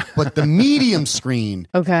okay. But the medium screen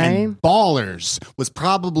Okay. and Ballers was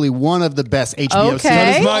probably one of the best HBO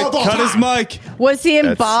Okay. series. Cut his mic. Was he in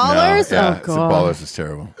That's- Ballers? No, yeah, Oh, God. Ballers is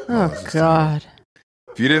terrible. Ballers is Oh, God.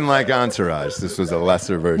 If you didn't like Entourage, this was a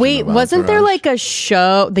lesser version. Wait, of wasn't there Entourage. like a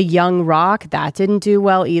show, The Young Rock? That didn't do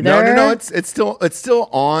well either. No. It's still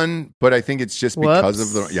on, but I think it's just because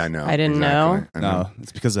of the. Yeah, I know. I didn't know. I No,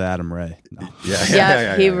 it's because of Adam Ray. No.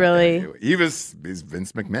 Yeah, he really- He's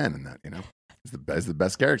Vince McMahon in that. You know, he's the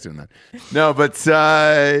best character in that. No, but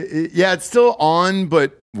yeah, it's still on,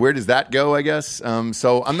 but where does that go? I guess.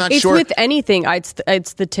 So I'm not It's sure. with anything.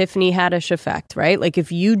 It's the Tiffany Haddish effect, right? Like if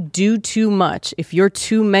you do too much, if you're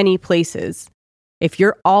too many places, if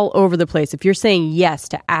you're all over the place, if you're saying yes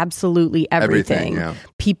to absolutely everything, yeah.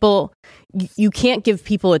 people, you can't give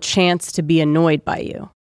people a chance to be annoyed by you.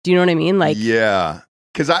 Do you know what I mean? Like, Yeah,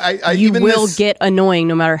 because I you even will this, get annoying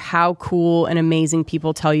no matter how cool and amazing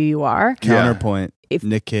people tell you are. Counterpoint. If-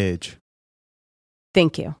 Nick Cage.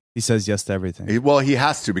 Thank you. He says yes to everything. he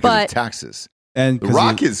has to because But- of taxes. And The 'cause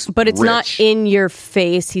Rock he- is, But it's not rich. in your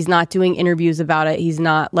face. He's not doing interviews about it. He's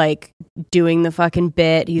not like doing the fucking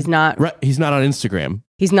bit. He's not. Right, he's not on Instagram.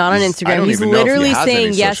 He's not on I Instagram. don't He's even know if he literally has any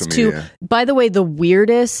saying yes social to. media. By the way, the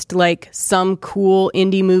weirdest, like some cool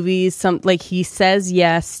indie movies. Some like he says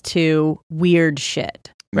yes to weird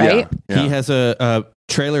shit. Right? Yeah. He has a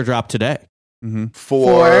trailer drop today.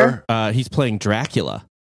 For He's playing Dracula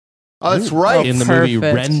oh, that's right. in the movie perfect.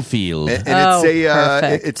 And Renfield. it's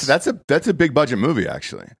perfect. that's a big budget movie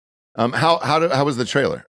actually. How was the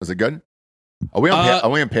trailer? Was it good? Are we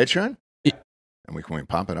on Patreon? Yeah. And can we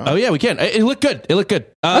pop it up? Oh yeah, we can. It looked good. It looked good.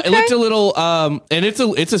 It looked a little, and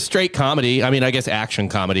it's a straight comedy. I mean, I guess action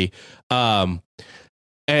comedy.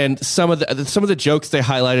 And some of the jokes they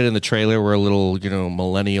highlighted in the trailer were a little,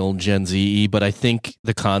 millennial Gen Z, but I think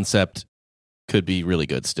the concept could be really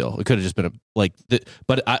good. Still, it could have just been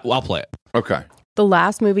but I'll play it. Okay. The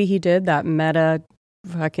last movie he did, that meta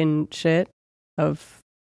fucking shit of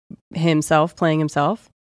himself playing himself,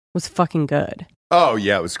 was fucking good. Oh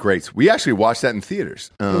yeah, it was great. We actually watched that in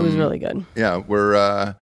theaters. It was really good. Yeah,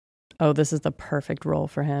 we're. Oh, this is the perfect role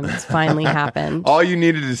for him. It's finally happened. All you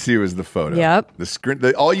needed to see was the photo. Yep. The screen.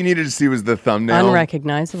 All you needed to see was the thumbnail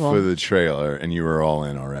Unrecognizable. for the trailer, and you were all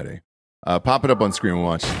in already. Pop it up on screen and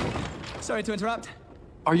watch. Sorry to interrupt.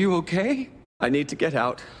 Are you okay? I need to get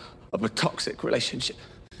out of a toxic relationship.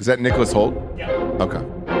 Is that Nicholas Holt? Yeah. Okay.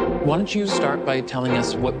 Why don't you start by telling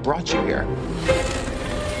us what brought you here?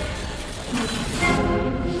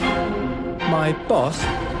 My boss,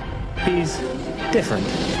 he's different.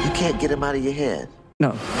 You can't get him out of your head.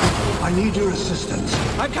 No. I need your assistance.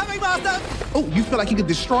 I'm coming, Master! Oh, you feel like he could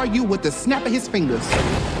destroy you with the snap of his fingers.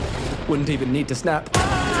 Wouldn't even need to snap.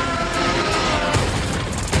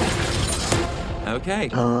 Okay.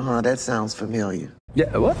 That sounds familiar.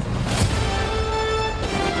 Yeah, what?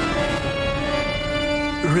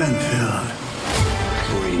 Renfield.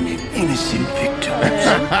 Screaming innocent victims.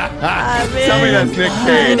 Tell me that's Nick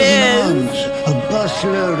Cage. Nuns, a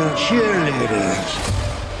busload of cheerleaders.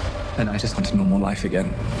 And I just want a normal life again.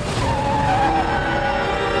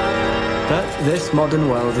 But this modern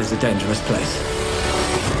world is a dangerous place.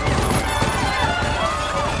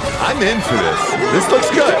 I'm in for this. This looks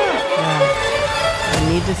good. I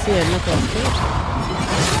need to see a Nicolas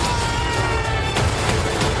Cage.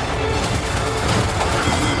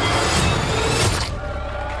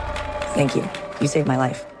 Thank you. You saved my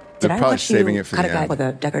life. They're Did I probably watch you saving it for cut the a guy end. with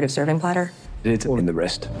a decorative serving platter? It's all in the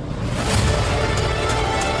wrist.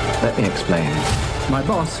 Let me explain. My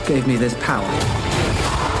boss gave me this power.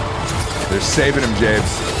 They're saving him,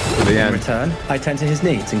 James. To the In end. return, I tend to his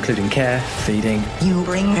needs, including care, feeding. You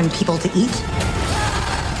bring in people to eat?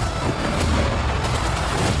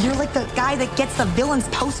 You're like the guy that gets the villain's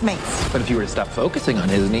Postmates. But if you were to stop focusing on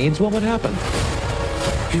his needs, what would happen?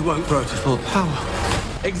 He won't grow to full power.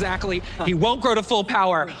 Exactly. He won't grow to full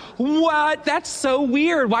power. What? That's so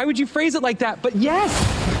weird. Why would you phrase it like that? But yes.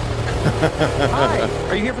 Hi.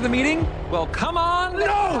 Are you here for the meeting? Well, come on. No!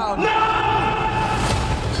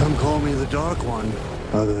 Some call me the Dark One.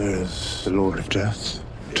 Others, the Lord of Death.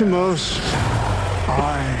 To most,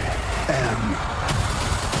 I am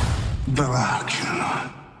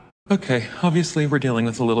Barack. Okay, obviously we're dealing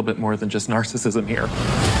with a little bit more than just narcissism here.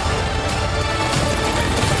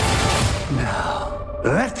 Now,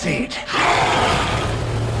 let's eat.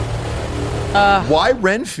 Why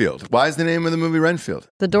Renfield? Why is the name of the movie Renfield?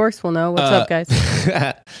 The dorks will know. What's up, guys?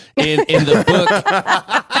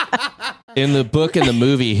 in the book and the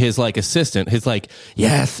movie, his like assistant, his like,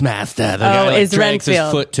 yes, master. The guy like, is drags his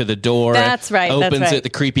Renfield. foot to the door. That's right, Opens that's right. it. The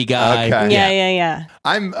creepy guy. Okay. Yeah.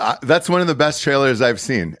 I'm. That's one of the best trailers I've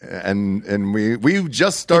seen, and we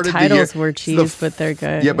just started. The titles the were year. cheese, but they're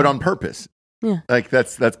good. Yeah, but on purpose. Yeah. Like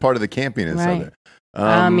that's part of the campiness Right. of it.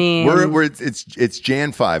 I mean- it's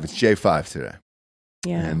Jan 5. It's J5 today.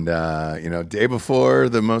 Yeah. And day before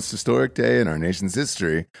the most historic day in our nation's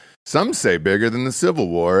history, some say bigger than the Civil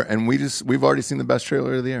War, and we've already seen the best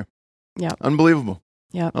trailer of the year. Yeah. Unbelievable.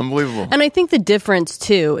 Yeah. Unbelievable. And I think the difference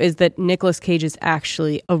too is that Nicolas Cage is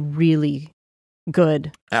actually a really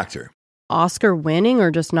good Actor. Oscar winning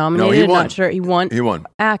or just nominated. No, he won. Not sure. He won. He won.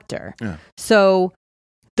 Actor. Yeah. So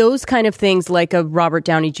those kind of things, like a Robert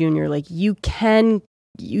Downey Jr., like you can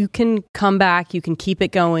come back, you can keep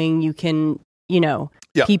it going, you can,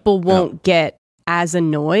 Yeah. people won't get as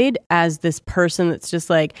annoyed as this person that's just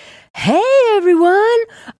like, hey everyone,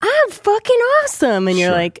 I'm fucking awesome. And you're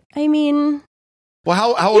Sure. like, I mean, Well,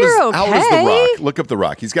 how old is You're how old is The okay. Rock? Look up The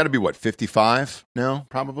Rock. He's got to be what, 55 now,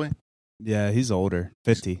 probably. Yeah, he's older.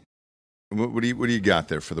 50. What do you got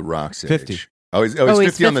there for The Rock's age? 50. Oh, he's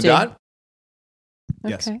 50 on the 50. dot.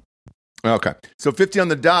 Yes. okay. Okay, so 50 on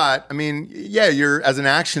the dot. I mean, yeah, you're as an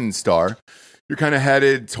action star, you're kind of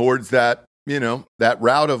headed towards that, that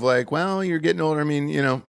route of like, well, you're getting older. I mean,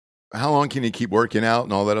 how long can you keep working out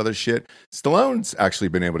and all that other shit? Stallone's actually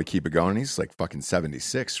been able to keep it going. He's like fucking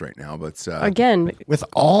 76 right now, but Again, With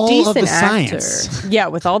all decent of the actor. science. Yeah,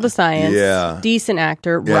 with all the science. Yeah. Decent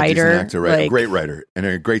actor, yeah, writer. decent actor, right? like, Great writer and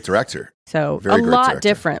a great director. So Very a great lot director.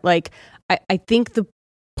 different. Like I think the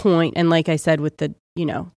point, and like I said with the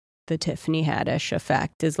the Tiffany Haddish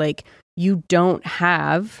effect, is like you don't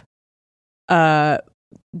have the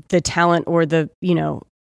talent or the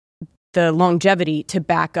longevity to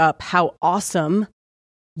back up how awesome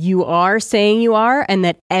you are saying you are, and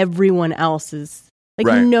that everyone else is like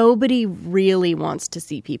Right. nobody really wants to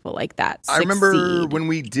see people like that I remember succeed. when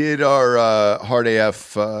we did our Hard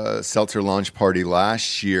AF Seltzer launch party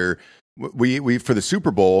last year, we for the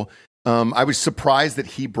Super Bowl, I was surprised that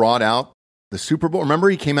he brought out the Super Bowl. Remember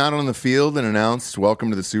he came out on the field and announced welcome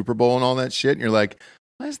to the Super Bowl and all that shit? And you're like,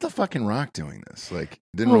 why is the fucking Rock doing this? Like,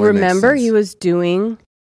 it didn't Well, really make remember, sense. he was doing.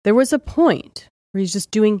 There was a point where he's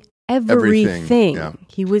just doing everything. yeah.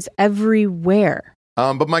 He was everywhere.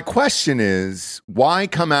 But my question is, why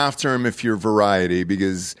come after him if you're Variety?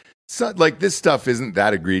 Because this stuff isn't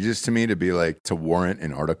that egregious to me to be like to warrant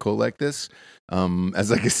an article like this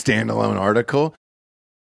as like a standalone article.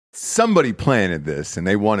 Somebody planted this and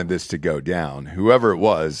they wanted this to go down. Whoever it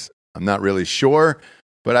was, I'm not really sure.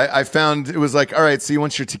 But I found it was like, all right, so you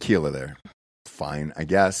want your tequila there. Fine, I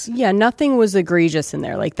guess. Yeah, nothing was egregious in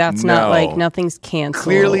there. Like that's not No. like nothing's canceled.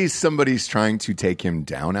 Clearly, somebody's trying to take him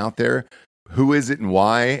down out there. Who is it and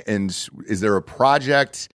why? And is there a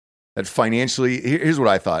project that financially? Here's what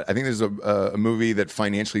I thought. I think there's a movie that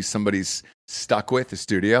financially somebody's stuck with the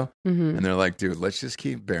studio, Mhm. and they're like, dude, let's just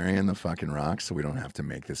keep burying the fucking Rock so we don't have to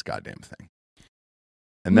make this goddamn thing.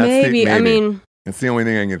 And that's Maybe. I mean, that's the only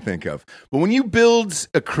thing I can think of. But when you build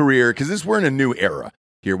a career, because we're in a new era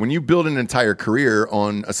here, when you build an entire career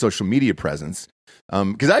on a social media presence,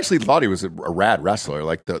 because I actually thought he was a rad wrestler.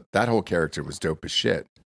 Like that whole character was dope as shit.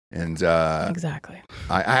 And exactly.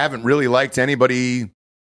 I haven't really liked anybody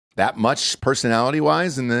that much personality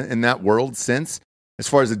wise in that world since. As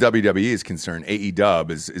far as the WWE is concerned, AEW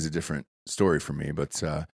is a different story for me. But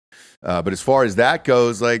as far as that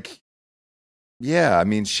goes, like, yeah, I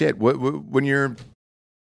mean, shit. When your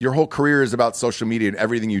whole career is about social media and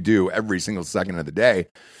everything you do every single second of the day,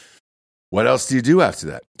 what else do you do after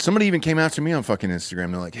that? Somebody even came after me on fucking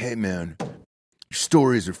Instagram. They're like, hey, man, your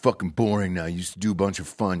stories are fucking boring now. You used to do a bunch of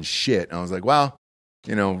fun shit. And I was like, well,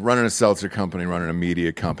 running a seltzer company, running a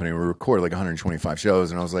media company. We recorded like 125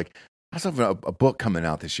 shows, and I was like, I also have a book coming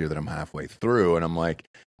out this year that I'm halfway through, and I'm like,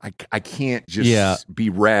 I can't just be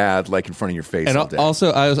rad like in front of your face and all day.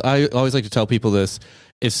 Also, I always like to tell people this: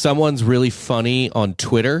 if someone's really funny on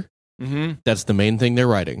Twitter, that's the main thing they're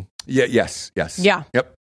writing. Yeah. Yes. Yeah.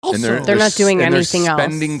 Yep. Also, they're not doing anything else.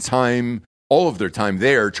 Spending time, all of their time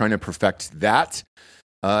there, trying to perfect that.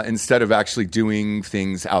 Instead of actually doing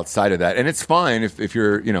things outside of that. And it's fine if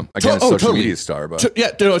you're, again, a social media star. But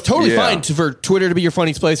it's totally fine for Twitter to be your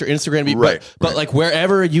funniest place or Instagram to be, right. But like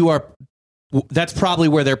wherever you are, that's probably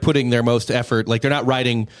where they're putting their most effort. Like they're not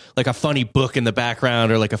writing like a funny book in the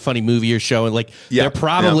background or like a funny movie you're showing. Like they're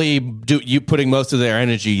probably putting most of their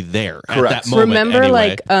energy there at that moment. Remember,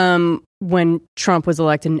 anyway. when Trump was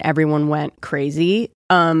elected and everyone went crazy,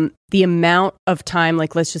 the amount of time,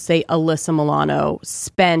 like let's just say Alyssa Milano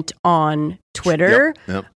spent on Twitter,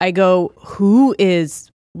 I go, who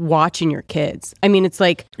is watching your kids? I mean, it's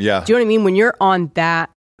like, do you know what I mean? When you're on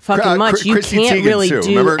that fucking much, you Chrissy can't Teigen really too. do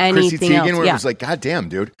Remember anything Chrissy Teigen, else. where it was like, God damn,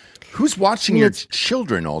 dude, who's watching your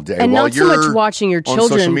children all day? And while not so you're much watching your on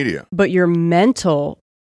children, social media, but your mental,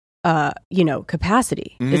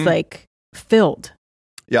 capacity is like filled.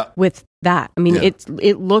 Yeah. With that. I mean,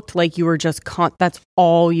 it looked like you were just, that's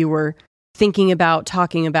all you were thinking about,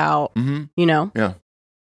 talking about, Yeah.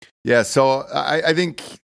 Yeah. So I think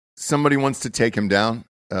somebody wants to take him down.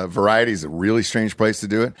 Variety is a really strange place to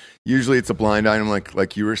do it. Usually it's a blind item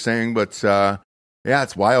like you were saying, but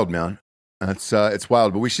it's wild, man. It's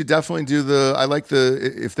wild. But we should definitely do I like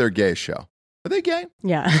the If They're Gay show. Are they gay?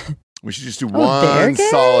 Yeah. We should just do one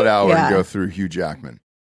solid hour and Yeah. go through Hugh Jackman.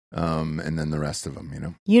 And then the rest of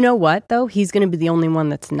them, You know what, though? He's going to be the only one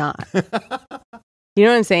that's not. You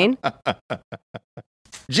know what I'm saying?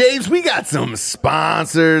 James, we got some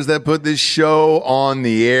sponsors that put this show on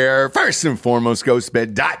the air. First and foremost,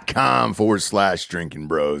 ghostbed.com/drinking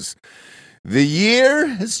bros. The year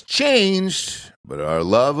has changed, but our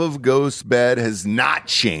love of Ghost Bed has not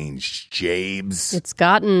changed, James. It's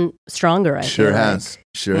gotten stronger, I Sure feel has. like.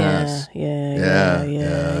 Sure has. Yeah.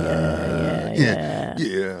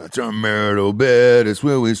 Yeah, it's our marital bed. It's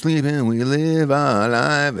where we sleep and we live our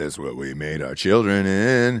life. It's what we made our children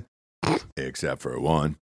in, except for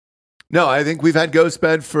one. No, I think we've had Ghost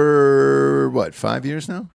Bed for, 5 years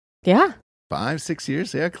now? Yeah. 5, 6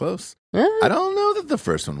 years? Yeah, close. I don't know that the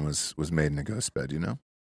first one was made in a Ghost Bed, We don't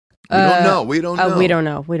know. We don't know. We don't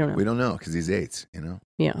know. We don't know because he's 8,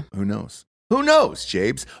 Yeah. Who knows? Who knows,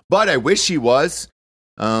 Jabes? But I wish he was.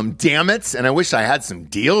 Damn it. And I wish I had some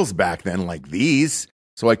deals back then like these,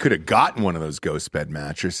 so I could have gotten one of those Ghost Bed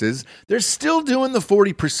mattresses. They're still doing the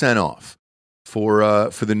 40% off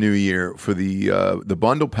for the new year for the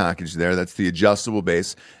bundle package there. That's the adjustable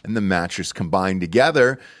base and the mattress combined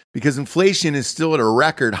together because inflation is still at a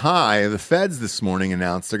record high. The Feds this morning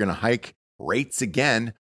announced they're going to hike rates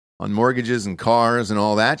again on mortgages and cars and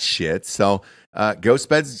all that shit. So Ghost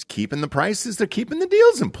Bed's keeping the prices. They're keeping the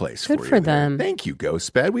deals in place. Good for them. Thank you,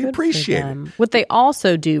 Ghost Bed. We appreciate it. What they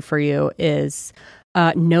also do for you is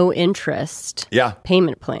no interest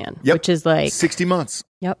payment plan, which is like 60 months.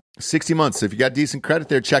 Yep. 60 months. So if you got decent credit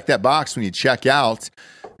there, check that box when you check out.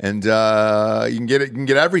 And you can get it. You can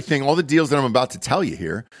get everything. All the deals that I'm about to tell you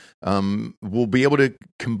here, we'll be able to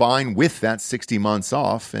combine with that 60 months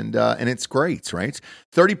off, and it's great, right?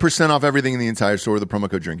 30% off everything in the entire store with the promo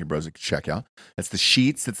code Drinking Bros at checkout. That's the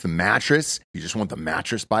sheets. That's the mattress. You just want the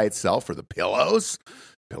mattress by itself, or the pillows.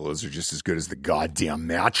 Pillows are just as good as the goddamn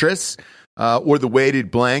mattress, or the weighted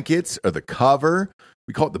blankets, or the cover.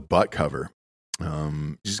 We call it the butt cover.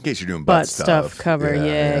 Just in case you're doing butt stuff cover,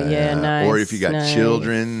 yeah, nice. Or if you got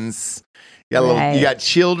children's, you got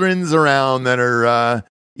children's around that are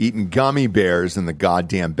eating gummy bears in the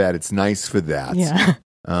goddamn bed. It's nice for that. Yeah.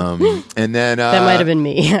 And then that might have been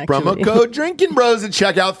me. Actually. Promo code Drinking Bros at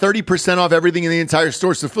checkout, 30% off everything in the entire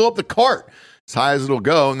store. So fill up the cart as high as it'll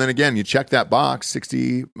go, and then again, you check that box.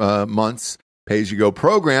 60 months pay as you go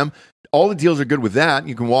program. All the deals are good with that.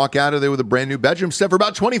 You can walk out of there with a brand new bedroom set for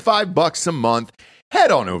about $25 a month.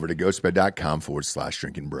 Head on over to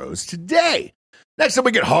ghostbed.com/drinking bros today. Next up,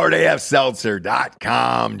 we get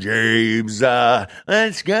hardafseltzer.com, James.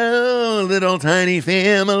 Let's go, little tiny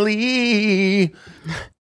family.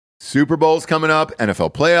 Super Bowl's coming up.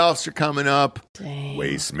 NFL playoffs are coming up. Dang.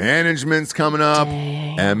 Waste management's coming up.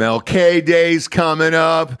 MLK Day's coming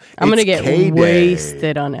up. I'm going to get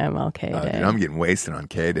wasted on MLK Day. Dude, I'm getting wasted on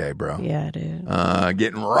K-Day, bro. Yeah, dude.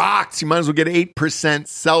 Getting rocked. You might as well get 8%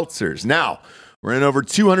 seltzers. Now, we're in over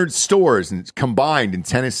 200 stores and combined in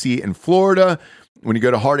Tennessee and Florida. When you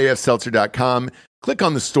go to hardafseltzer.com, Click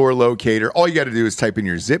on the store locator. All you got to do is type in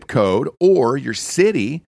your zip code or your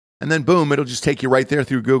city, and then boom, it'll just take you right there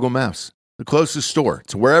through Google Maps. The closest store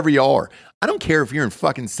to wherever you are. I don't care if you're in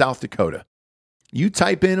fucking South Dakota. You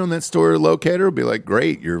type in on that store locator, it'll be like,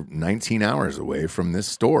 great, you're 19 hours away from this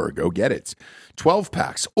store. Go get it. 12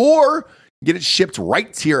 packs. Or get it shipped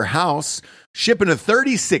right to your house. Shipping to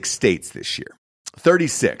 36 states this year.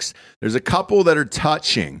 36. There's a couple that are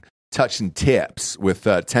touching tips with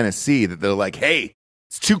Tennessee that they're like, hey,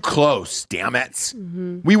 it's too close, damn it.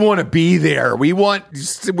 Mm-hmm. We want to be there. We want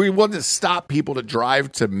to stop people to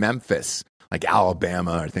drive to Memphis, like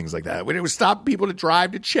Alabama or things like that. We would stop people to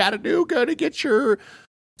drive to Chattanooga to get your...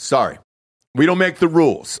 Sorry. We don't make the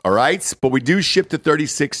rules, all right? But we do ship to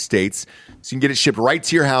 36 states, so you can get it shipped right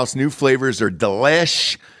to your house. New flavors are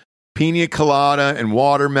delish, pina colada, and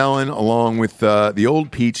watermelon, along with the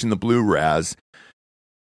old peach and the blue raz.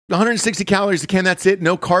 160 calories a can, that's it.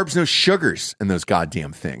 No carbs, no sugars in those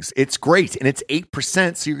goddamn things. It's great, and it's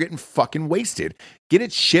 8%, so you're getting fucking wasted. Get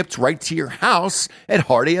it shipped right to your house at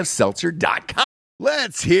hardafseltzer.com.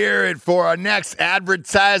 Let's hear it for our next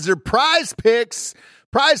advertiser, Prize Picks.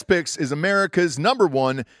 Prize Picks is America's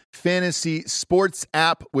 #1 fantasy sports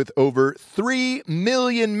app with over 3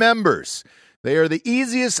 million members. They are the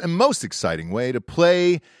easiest and most exciting way to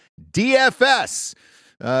play DFS.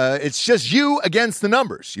 It's just you against the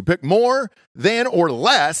numbers. You pick more than or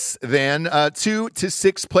less than 2 to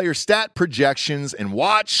 6 player stat projections and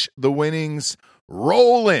watch the winnings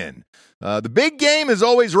roll in. The big game is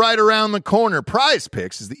always right around the corner. Prize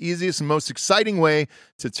Picks is the easiest and most exciting way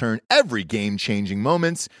to turn every game-changing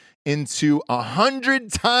moments into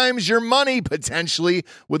 100 times your money, potentially,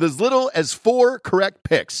 with as little as 4 correct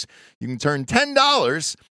picks. You can turn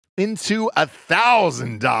 $10 into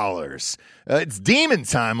 $1,000. It's demon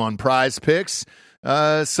time on Prize Picks.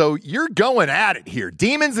 So you're going at it here.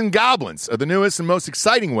 Demons and Goblins are the newest and most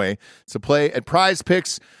exciting way to play at Prize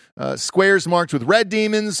Picks. Squares marked with red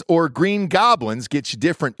demons or green goblins get you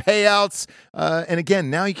different payouts. And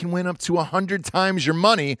again, now you can win up to 100 times your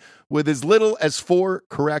money with as little as 4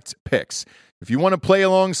 correct picks. If you want to play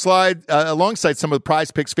alongside some of the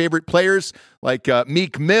Prize Picks' favorite players like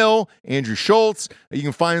Meek Mill, Andrew Schultz, you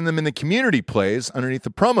can find them in the community plays underneath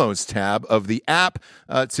the promos tab of the app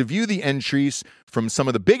to view the entries from some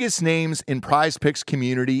of the biggest names in Prize Picks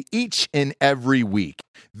community each and every week.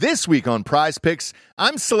 This week on Prize Picks,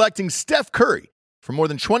 I'm selecting Steph Curry for more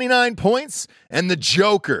than 29 points and the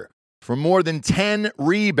Joker for more than 10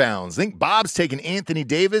 rebounds. I think Bob's taking Anthony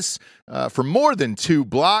Davis for more than 2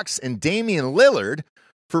 blocks and Damian Lillard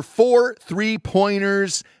for 4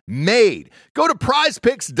 3-pointers made. Go to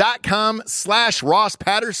prizepicks.com/Ross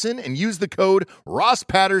Patterson and use the code Ross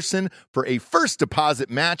Patterson for a first deposit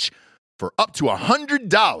match for up to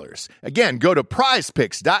 $100. Again, go to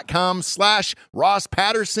prizepicks.com/Ross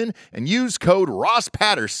Patterson and use code Ross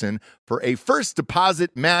Patterson for a first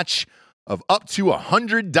deposit match of up to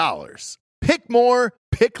 $100. Pick more,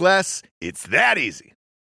 pick less. It's that easy.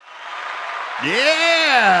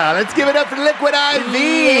 Yeah, let's give it up for Liquid IV.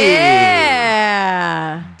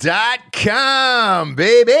 Yeah. .com,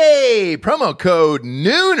 baby. Promo code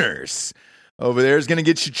Nooners over there is going to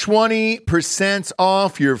get you 20%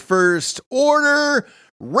 off your first order.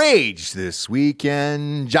 Rage this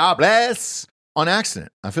weekend. Jobless on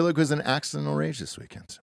accident. I feel like it was an accidental rage this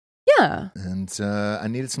weekend. Yeah. And I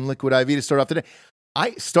needed some Liquid IV to start off the day.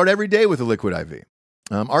 I start every day with a Liquid IV.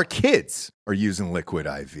 Our kids are using Liquid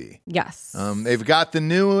IV. Yes. They've got the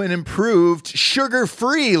new and improved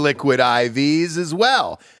sugar-free Liquid IVs as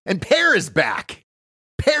well. And Pear is back.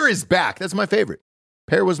 Pear is back. That's my favorite.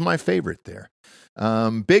 Pear was my favorite there.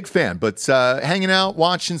 Big fan. But hanging out,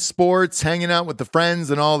 watching sports, hanging out with the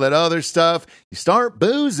friends and all that other stuff. You start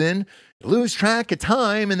boozing, you lose track of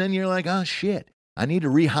time, and then you're like, oh, shit. I need to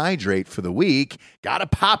rehydrate for the week. Got to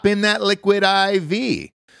pop in that Liquid IV.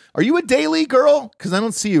 Are you a daily girl? Because I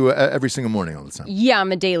don't see you every single morning all the time. Yeah,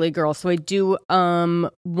 I'm a daily girl. So I do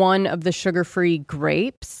one of the sugar-free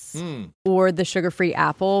grapes or the sugar-free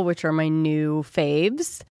apple, which are my new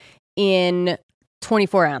faves, in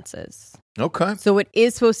 24 ounces. Okay. So it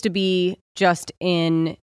is supposed to be just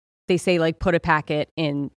in, they say, like, put a packet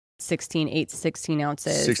in 8 to 16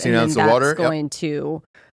 ounces. 16 ounces of water. That's going to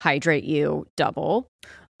hydrate you double.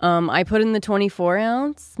 I put in the 24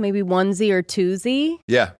 ounce, maybe onesie or twosie.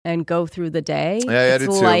 Yeah. And go through the day. Yeah, it's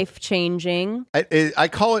life-changing. I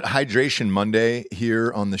call it Hydration Monday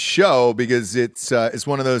here on the show because it's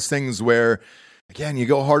one of those things where, again, you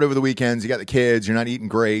go hard over the weekends, you got the kids, you're not eating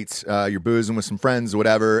great, you're boozing with some friends or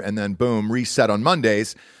whatever, and then boom, reset on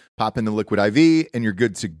Mondays. pop in the Liquid IV, and you're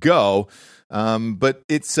good to go. But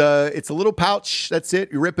it's a little pouch. That's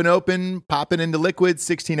it. You're ripping open, popping into liquid,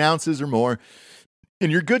 16 ounces or more,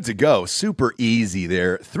 and you're good to go. Super easy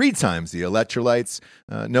there. 3 times the electrolytes,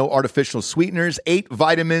 no artificial sweeteners, 8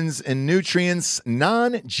 vitamins and nutrients,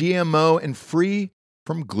 non-GMO and free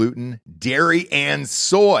from gluten, dairy, and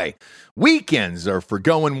soy. Weekends are for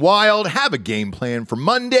going wild. Have a game plan for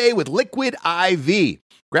Monday with Liquid IV.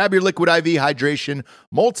 Grab your Liquid IV hydration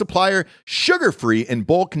multiplier, sugar-free in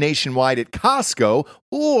bulk nationwide at Costco,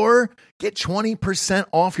 or get 20%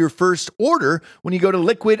 off your first order when you go to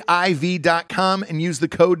liquidiv.com and use the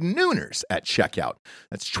code Nooners at checkout.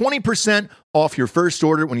 That's 20% off your first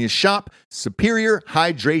order when you shop Superior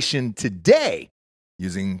Hydration today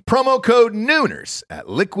using promo code Nooners at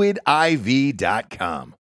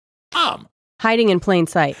liquidiv.com. Hiding in plain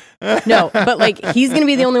sight. No, but like he's going to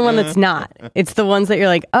be the only one that's not. It's the ones that you're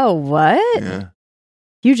like, oh, what? Yeah.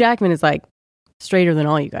 Hugh Jackman is like straighter than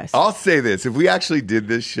all you guys. I'll say this. If we actually did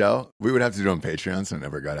this show, we would have to do it on Patreon, so it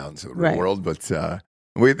never got out into the real world. But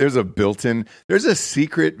there's a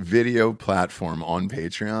secret video platform on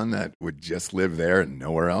Patreon that would just live there and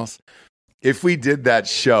nowhere else. If we did that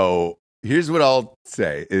show, here's what I'll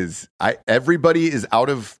say is everybody is out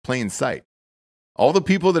of plain sight. All the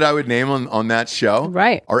people that I would name on that show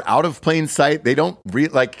are out of plain sight. They don't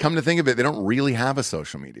come to think of it, they don't really have a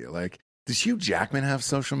social media. Like, does Hugh Jackman have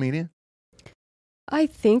social media? I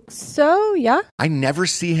think so, yeah. I never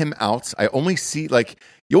see him out. I only see,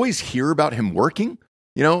 you always hear about him working,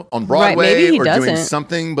 on Broadway or doing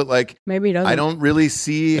something, but maybe he doesn't. I don't really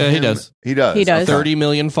see him. He does. He does. 30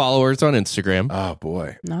 million followers on Instagram. Oh,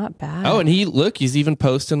 boy. Not bad. Oh, and he's even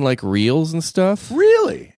posting reels and stuff.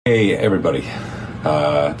 Really? Hey, everybody.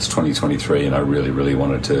 It's 2023, and I really, really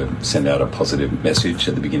wanted to send out a positive message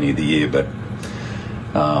at the beginning of the year, but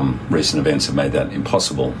recent events have made that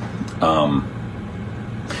impossible. Don't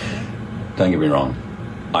get me wrong.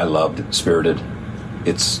 I loved Spirited.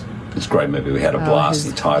 It's a great movie. We had a blast.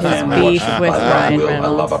 The entire family watched it. I love Will. I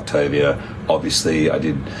love Octavia. Obviously, I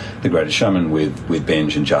did The Greatest Showman with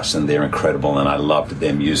Benj and Justin. They're incredible, and I loved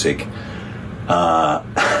their music.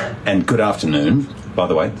 And Good Afternoon, by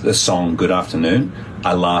the way, the song Good Afternoon,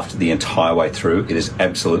 I laughed the entire way through. It is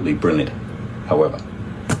absolutely brilliant. However,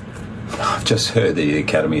 I've just heard the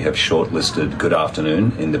Academy have shortlisted Good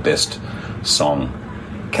Afternoon in the Best Song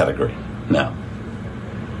category. Now,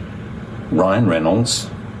 Ryan Reynolds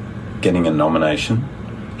getting a nomination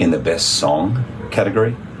in the Best Song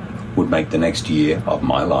category would make the next year of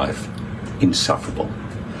my life insufferable.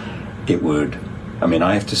 It would. I mean,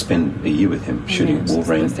 I have to spend a year with him shooting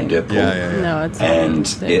Wolverine and Deadpool. Yeah. No, it's and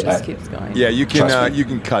it just keeps going. Yeah, you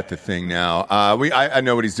can cut the thing now. I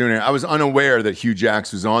know what he's doing here. I was unaware that Hugh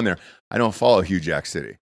Jacks was on there. I don't follow Hugh Jack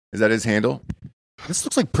City. Is that his handle? This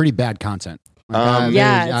looks like pretty bad content.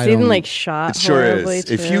 It's even shot. It sure horribly is.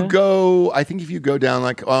 too. If you go down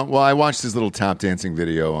I watched his little tap dancing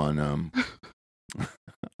video on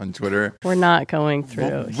on Twitter. We're not going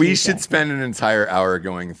through. We should spend an entire hour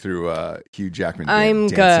going through Hugh Jackman. I'm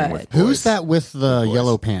dancing with good. boys. Who's that with the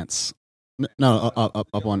yellow pants? No,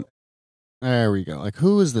 up one. There we go.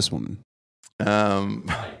 Who is this woman?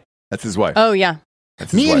 That's his wife. Oh yeah.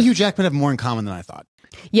 That's Me his and wife. Hugh Jackman have more in common than I thought.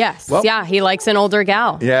 Yes. Well- yeah. He likes an older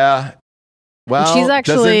gal. Yeah. Well, She's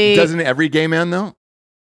actually- doesn't every gay man though?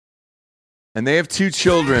 And they have 2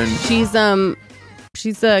 children. She's gotten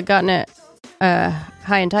it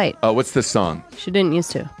high and tight. Oh, what's the song? She didn't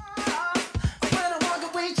used to.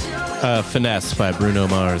 Finesse by Bruno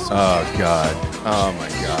Mars. Oh God. Oh my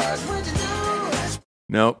God.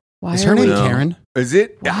 Nope. Why Is her are name we- Karen? Is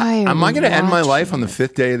it? Why are Am I we going to end my watching life on the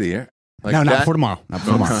 5th day of the year? No, not for tomorrow. Not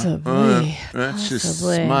for tomorrow. Possibly. That's just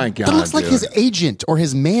Possibly. my God. That looks like dude. his agent or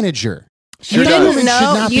his manager. Sure You does. didn't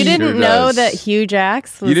know. not You be- didn't Sure know does. that Hugh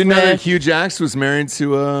Jacks was You didn't know that with- Hugh Jacks was married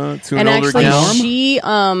to an and older actually, gal?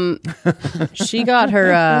 she got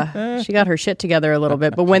her shit together a little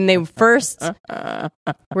bit. But when they first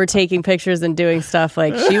were taking pictures and doing stuff,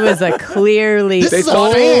 she was a clearly This They is a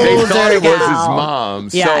thought, fan. they older thought it was his gal. mom.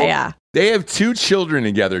 Yeah, So yeah. They have 2 children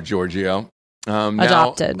together, Giorgio.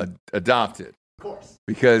 Adopted. Adopted. Of course.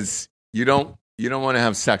 Because you don't want to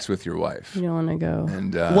have sex with your wife. You don't want to go.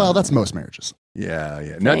 And Well, that's most marriages.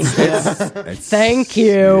 yeah. No, Thank it's Thank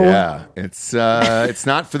you. Yeah, it's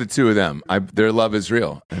not for the 2 of them. Their love is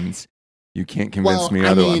real, and you can't convince me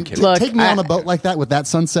otherwise. I'm kidding. Look, take me on a boat like that with that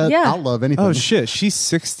sunset. Yeah. I'll love anything. Oh shit, she's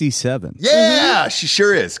 67. Yeah, she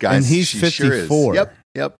sure is, guys. And he's She sure is. 54. Yep.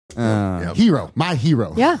 Yep. Hero. My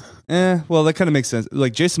hero. Yeah. Well, that kind of makes sense.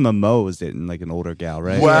 Like Jason Momoa was dating like an older gal,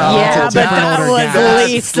 right? Well, Yeah, but that was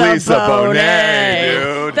Lisa Bonet,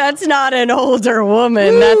 Bonet. dude. That's not an older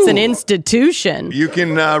woman. That's an institution. You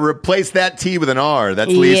can replace that T with an R.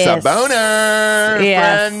 That's Lisa Yes. Boner,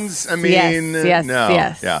 Yes. friends. I mean, Yes. no.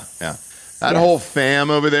 Yes. Yeah. That whole fam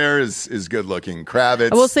over there is good looking.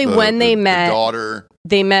 Kravitz. I will say when they met, the daughter.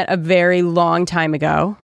 they met a very long time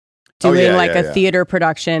ago, doing a theater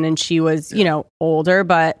production, and she was, older,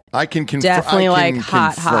 but I can definitely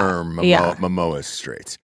hot. confirm Yeah. Momoa's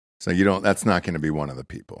straight. So you don't. That's not going to be one of the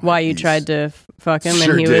people. Why you tried to fuck him,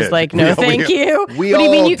 Sure and he did. was like, "No, thank you." What do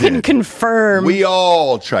you mean you can confirm? We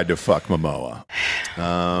all tried to fuck Momoa.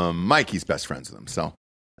 Mikey's best friends with him, so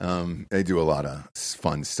they do a lot of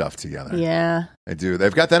fun stuff together. Yeah, they do.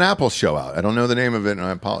 They've got that Apple show out. I don't know the name of it, and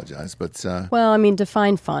I apologize. But well, I mean,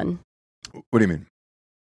 define fun. What do you mean?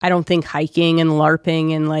 I don't think hiking and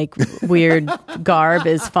LARPing and like weird garb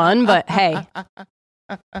is fun, but hey,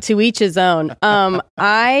 to each his own.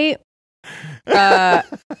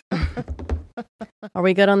 Are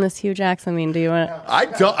we good on this, Hugh Jackson? I mean, do you want?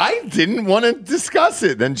 I didn't want to discuss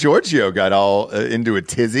it. Then Giorgio got all into a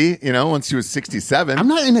tizzy. Once she was 67. I'm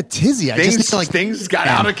not in a tizzy. Things got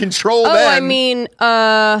out of control. Oh, then. I mean,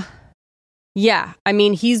 yeah. I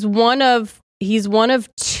mean, he's one of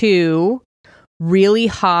two really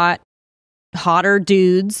hotter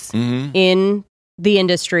dudes in the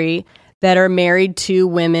industry that are married to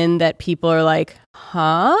women that people are like,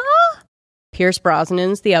 huh? Pierce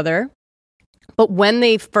Brosnan's the other. But when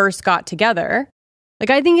they first got together,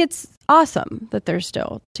 I think it's awesome that they're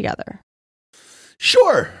still together.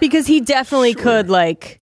 Sure. Because he definitely could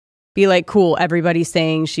be like, cool, everybody's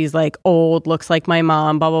saying she's old, looks like my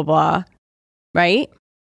mom, blah, blah, blah. Right?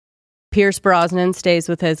 Pierce Brosnan stays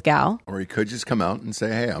with his gal. Or he could just come out and say,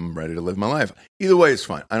 hey, I'm ready to live my life. Either way is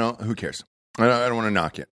fine. Who cares? I don't want to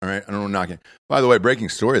knock it. All right? I don't want to knock it. By the way, breaking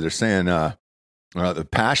story, they're saying the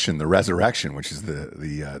Passion, the Resurrection, which is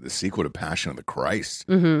the sequel to Passion of the Christ,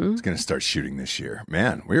 is going to start shooting this year.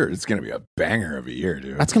 Man, it's going to be a banger of a year,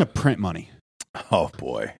 dude. That's going to print money. Oh,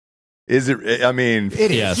 boy. Is it? I mean,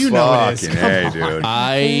 it is. You know it is. Hey,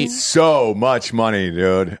 dude. So much money,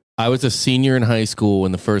 dude. I was a senior in high school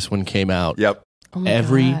when the first one came out. Yep. Oh my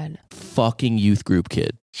Every God. fucking youth group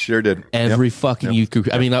kid. Sure did. Every fucking youth group.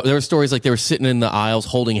 I mean, there were stories like they were sitting in the aisles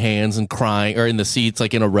holding hands and crying, or in the seats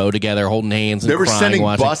in a row together holding hands and They were crying, sending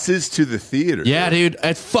watching. buses to the theater. Yeah, dude.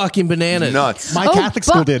 It's fucking bananas. Nuts. My Catholic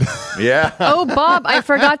school did. Yeah. Oh, Bob, I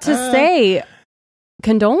forgot to say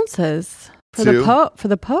condolences for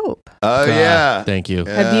the Pope. Oh, yeah. Thank you.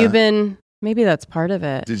 Yeah. Have you been? Maybe that's part of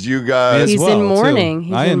it. Did you guys? He's in mourning.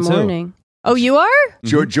 He's in mourning. Oh, you are?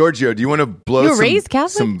 Giorgio, do you want to blow You're raised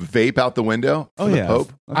Catholic? some vape out the window for the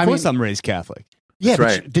Pope? Of course I'm raised Catholic. Yeah, That's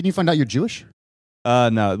right. Didn't you find out you're Jewish?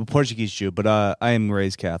 No, Portuguese Jew, but I am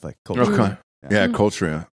raised Catholic. Culture. Okay. Yeah,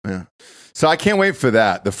 culture. Yeah. So I can't wait for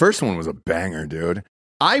that. The first one was a banger, dude.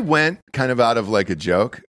 I went kind of out of a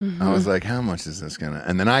joke. I was like, how much is this going to?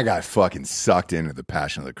 And then I got fucking sucked into the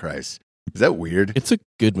Passion of the Christ. Is that weird? It's a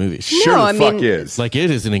good movie. Sure No, the I fuck mean, is. It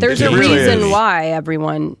is an There's engaging a really reason is. why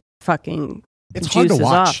everyone fucking It's hard to juices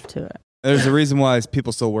watch. off to it. There's a reason why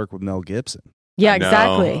people still work with Mel Gibson. Yeah, I know,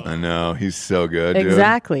 exactly. I know. He's so good, dude.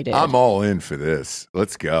 Exactly, dude. I'm all in for this.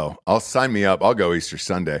 Let's go. Sign me up. I'll go Easter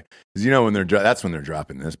Sunday. Because when that's when they're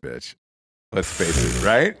dropping this bitch. Let's face it,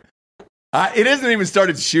 right? It hasn't even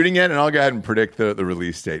started shooting yet, and I'll go ahead and predict the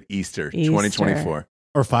release date. Easter 2024.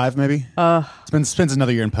 Or 5, maybe? Spends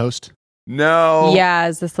another year in post. No. Yeah,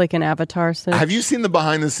 is this like an Avatar thing? Have you seen the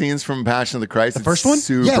behind the scenes from Passion of the Christ? The first one?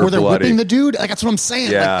 Super Yeah, where they're bloody. whipping the dude. That's what I'm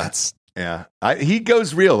saying. Yeah. Yeah. He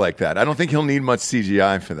goes real like that. I don't think he'll need much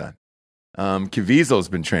CGI for that. Caviezel's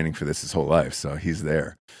been training for this his whole life, so he's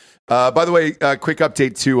there. By the way, quick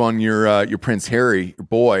update too on your Prince Harry, your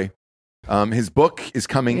boy. His book is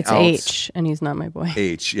coming It's out. H, and he's not my boy.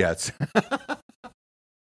 H, yeah.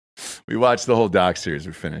 We watched the whole doc series.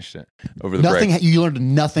 We finished it over the break. You learned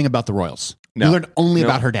nothing about the royals. No. You learned only No.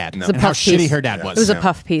 about her dad. No. And how shitty her dad It was. was a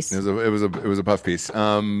puff piece. It was a puff piece.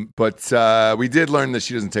 But we did learn that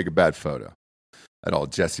she doesn't take a bad photo at all.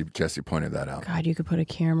 Jesse pointed that out. God, you could put a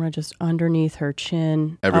camera just underneath her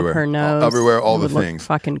chin, Everywhere. up her nose, Everywhere, all It the would look things.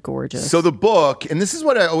 fucking gorgeous. So the book, and this is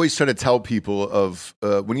what I always try to tell people of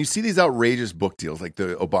when you see these outrageous book deals, like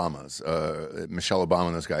the Obamas, Michelle Obama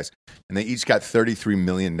and those guys, and they each got $33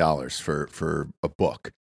 million for a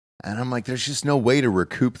book. And I'm like, there's just no way to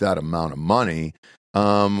recoup that amount of money.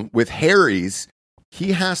 With Harry's,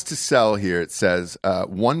 he has to sell here, it says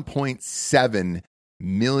 1.7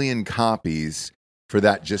 million copies for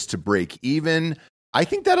that just to break even. I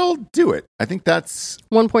think that'll do it. I think that's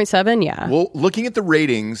 1.7. Yeah. Well, looking at the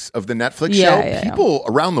ratings of the Netflix show, people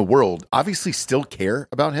around the world obviously still care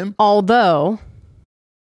about him. Although,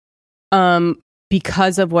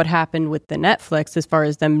 because of what happened with the Netflix, as far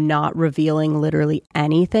as them not revealing literally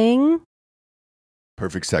anything.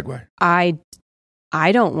 Perfect segue.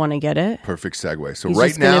 I don't want to get it. Perfect segue. So He's right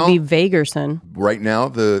just now, going to be Vagerson. Right now,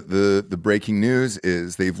 the breaking news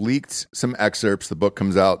is they've leaked some excerpts. The book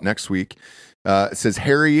comes out next week. It says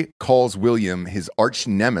Harry calls William his arch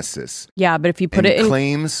nemesis. Yeah, but if you put it in,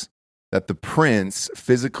 claims that the prince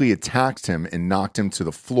physically attacked him and knocked him to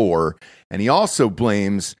the floor, and he also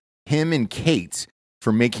blames him and Kate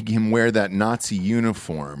for making him wear that Nazi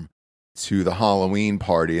uniform to the Halloween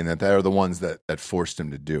party, and that they're the ones that forced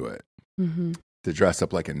him to do it, to dress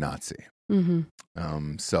up like a Nazi.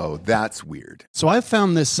 So that's weird. So I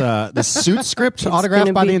found this suit script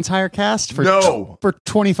autographed by the entire cast for for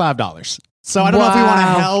 $25. So I don't know if we want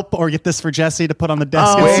to help or get this for Jesse to put on the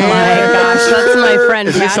desk. Oh my gosh, that's my friend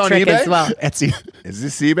Is this on Patrick eBay? as well. Etsy. Is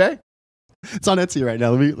this eBay? It's on Etsy right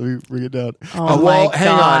now. Let me bring it down. Oh well, my hang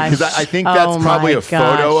on, because gosh. I think that's probably my a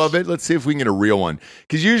photo gosh. of it. Let's see if we can get a real one.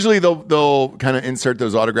 Because usually they'll kind of insert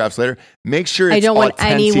those autographs later. Make sure it's I don't want Authentico.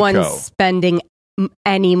 anyone spending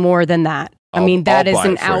any more than that. I mean, that is buy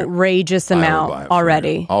an it for you. outrageous I will buy amount it for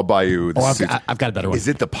already. you. I'll buy you. Oh, I've got a better one. Is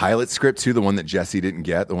it the pilot script too? The one that Jessie didn't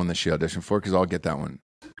get, the one that she auditioned for? Because I'll get that one.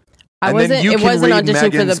 It wasn't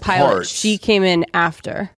auditioning for the pilot. She came in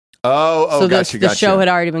after. Oh, so gotcha, the show had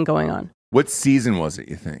already been going on. What season was it?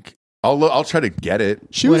 You think? I'll try to get it.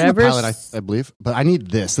 She was in the pilot, I believe. But I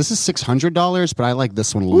need this. This is $600, but I like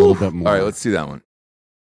this one a little bit more. All right, let's see that one.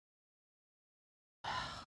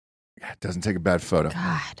 It doesn't take a bad photo.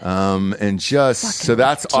 God. And just so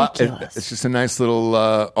that's ridiculous. it's just a nice little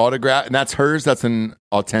autograph, and that's hers. That's an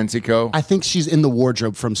Authentico. I think she's in the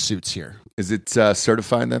wardrobe from Suits here. Is it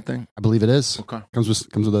certified? That thing? I believe it is. Okay. Comes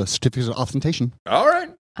with a certificate of authentication. All right.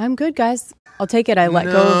 I'm good, guys. I'll take it. I let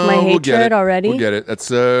go of my hatred already. We'll get it.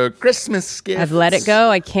 That's a Christmas gift. I've let it go.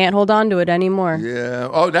 I can't hold on to it anymore. Yeah.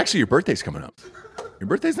 Oh, actually, your birthday's coming up. Your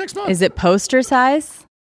birthday's next month. Is it poster size?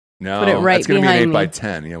 No, Put it right that's going to be an behind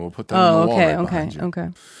 8x10. Yeah, we'll put that on the wall right behind you. Okay.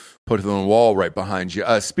 Put it on the wall right behind you.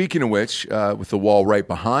 Speaking of which, with the wall right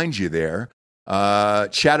behind you there,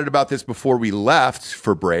 chatted about this before we left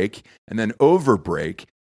for break, and then over break,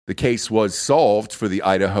 the case was solved for the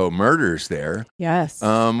Idaho murders there. Yes.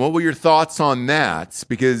 What were your thoughts on that?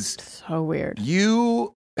 Because so weird.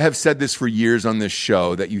 You have said this for years on this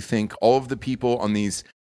show, that you think all of the people on these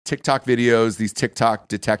TikTok videos, these TikTok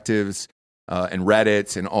detectives, and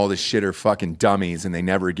Reddit and all this shit are fucking dummies and they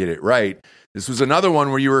never get it right. This was another one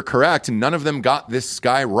where you were correct and none of them got this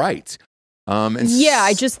guy right.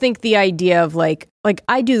 I just think the idea of like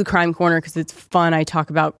I do the Crime Corner because it's fun. I talk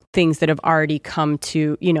about things that have already come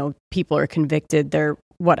to, people are convicted, they're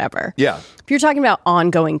whatever. Yeah. If you're talking about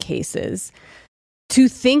ongoing cases, to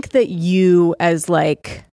think that you as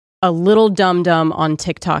like a little dum-dum on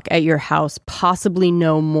TikTok at your house possibly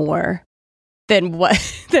know more than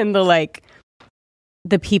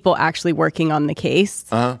the people actually working on the case.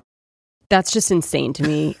 That's just insane to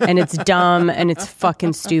me. And it's dumb and it's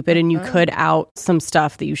fucking stupid. And you could out some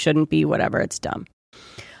stuff that you shouldn't be, whatever. It's dumb.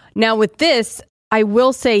 Now with this, I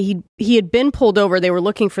will say he had been pulled over. They were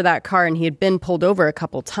looking for that car and he had been pulled over a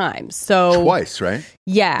couple times. So twice, right?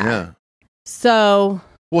 Yeah. So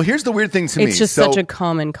well, here's the weird thing to me. It's just such a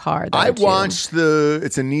common car. I watched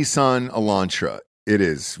it's a Nissan Elantra. It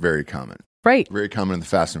is very common. Right. Very common in the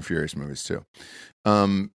Fast and Furious movies too.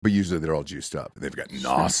 But usually they're all juiced up. They've got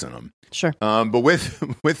NOS in them. Sure. But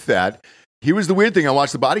with that, he was the weird thing. I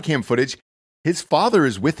watched the body cam footage. His father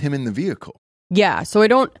is with him in the vehicle. Yeah. So I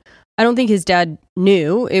don't think his dad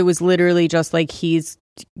knew. It was literally just like he's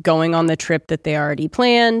going on the trip that they already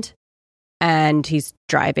planned and he's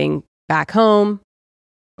driving back home.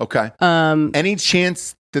 Okay. Any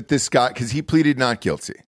chance that this guy, because he pleaded not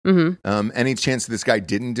guilty. Any chance that this guy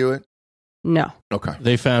didn't do it? No. Okay.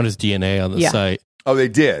 They found his DNA on the site. Oh, they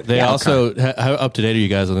did. They also, how up to date are you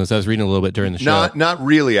guys on this? I was reading a little bit during the show. Not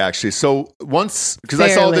really, actually. So once, because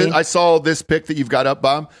I saw this pic that you've got up,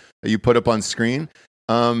 Bob, that you put up on screen,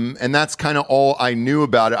 and that's kind of all I knew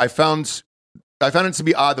about it. I found it to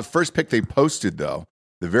be odd. The first pic they posted, though,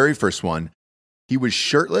 the very first one, he was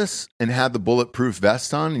shirtless and had the bulletproof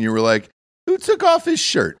vest on, and you were like, who took off his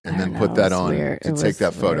shirt and then put that on to take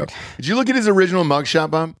that photo? Did you look at his original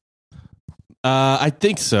mugshot, Bob? I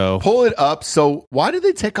think so. Pull it up. So why did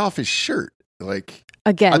they take off his shirt? Like,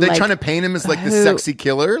 again, are they trying to paint him as like the sexy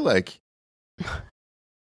killer? Like,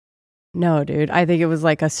 No, dude. I think it was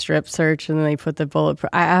like a strip search and then they put the bulletproof.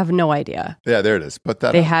 I have no idea. Yeah, there it is. Put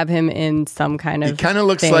that They up. have him in some kind of He kind of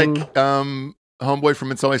looks thing. like homeboy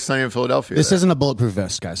from It's Always Sunny in Philadelphia. This there. isn't a bulletproof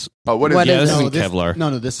vest, guys. Oh, what is What it? Yeah, this No, isn't this, Kevlar.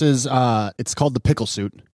 No, this is it's called the pickle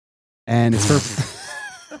suit, and it's for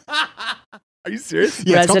Are you serious?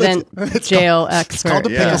 yeah, it's called Resident it's jail called, expert. It's called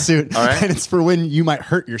the Yeah. pickle suit, All right. and it's for when you might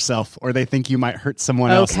hurt yourself or they think you might hurt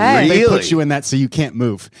someone else. Okay. They Really? put you in that so you can't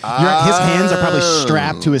move. His hands are probably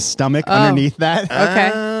strapped to his stomach underneath that.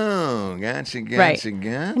 Okay. Oh, gotcha, Right.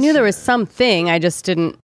 gotcha. I knew there was something. I just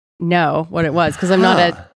didn't know what it was because I'm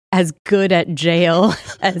not as good at jail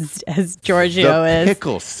as Giorgio the is.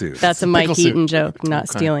 pickle suit. That's a Mike pickle suit. Eaton joke. I'm not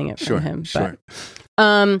Okay. stealing it from Sure, him. sure.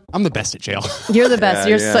 But I'm the best at jail. you're the best.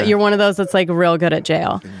 Yeah, yeah. You're one of those that's like real good at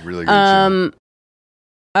jail. Really good.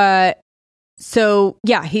 So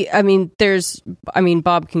yeah,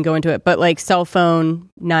 Bob can go into it, but like cell phone,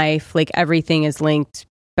 knife, like everything is linked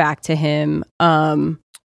back to him.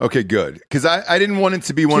 Okay, good. Because I didn't want it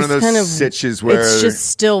to be one of Just those kind of- sitches where It's just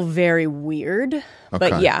still very weird. But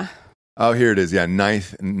Okay. yeah. Oh, here it is. Yeah,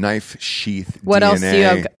 knife sheath. What DNA, else do you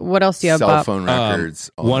have? What else do you have, Cell Bob? phone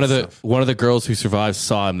records. all One that of stuff. the girls who survived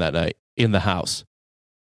saw him that night in the house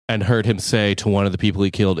and heard him say to one of the people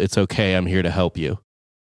he killed, "It's okay, I'm here to help you."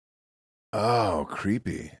 Oh,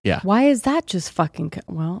 creepy. Yeah. Why is that just fucking?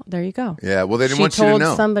 Well, there you go. Yeah. Well, they didn't She want you to told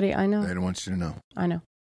know. somebody. I They know. didn't want you to know. I know.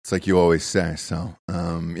 It's like you always say. So,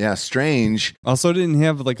 yeah, strange. Also, didn't he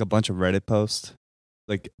have like a bunch of Reddit posts,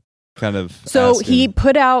 like kind of? So asking- he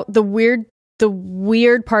put out the weird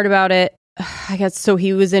part about it. I guess so.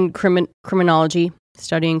 He was in criminology,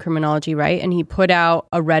 studying criminology, right? And he put out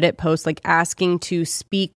a Reddit post like asking to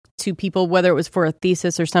speak to people, whether it was for a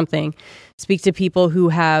thesis or something, speak to people who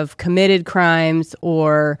have committed crimes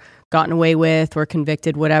or gotten away with or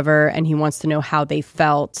convicted, whatever. And he wants to know how they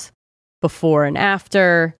felt before and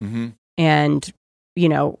after, and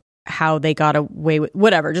how they got away with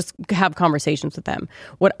whatever. Just have conversations with them.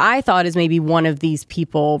 What I thought is maybe one of these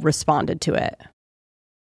people responded to it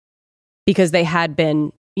because they had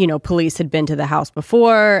been, police had been to the house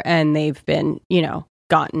before and they've been,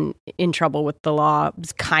 gotten in trouble with the law,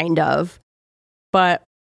 kind of. But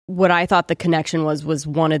what I thought the connection was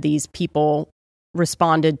one of these people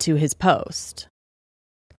responded to his post.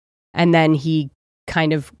 And then he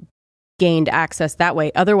kind of gained access that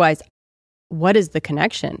way. Otherwise, what is the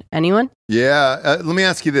connection? Anyone? Yeah. Let me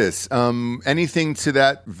ask you this. Anything to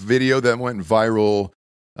that video that went viral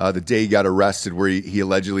the day he got arrested where he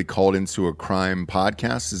allegedly called into a crime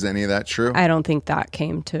podcast? Is any of that true? I don't think that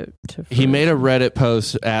came to He made a Reddit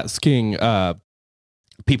post asking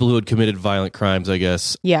people who had committed violent crimes, I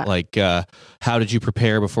guess. Yeah. Like, how did you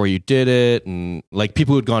prepare before you did it? And like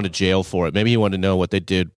people who had gone to jail for it. Maybe he wanted to know what they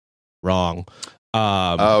did wrong.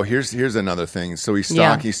 Here's another thing. So he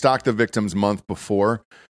Yeah. stalked the victims month before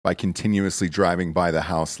by continuously driving by the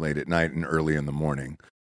house late at night and early in the morning.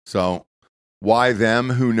 So why them?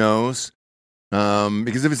 Who knows?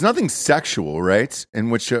 Because if it's nothing sexual, right? In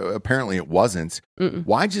which apparently it wasn't,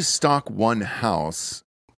 why just stalk one house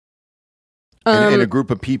in a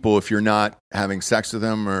group of people if you're not having sex with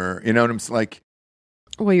them, or you know what I'm like?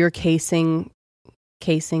 Well, you're casing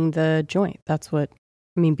the joint. That's what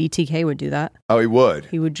BTK would do that. Oh, he would.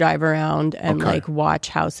 He would drive around and Okay. like watch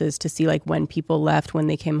houses to see like when people left, when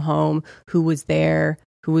they came home, who was there,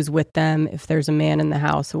 who was with them, if there's a man in the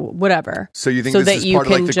house, or whatever. So you think So this that is you part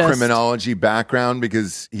of like can the just- criminology background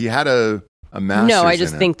because he had a master's No, I in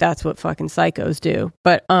just it. think that's what fucking psychos do.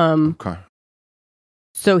 But Okay.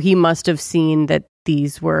 so he must have seen that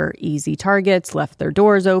these were easy targets, left their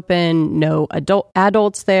doors open, no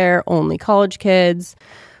adults there, only college kids,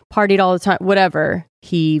 partied all the time, whatever.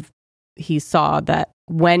 He saw that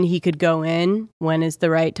when he could go in, when is the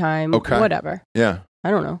right time, Okay. whatever. Yeah.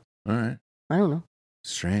 I don't know. All right. I don't know.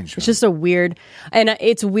 Strange. It's just a weird, and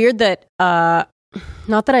it's weird that, not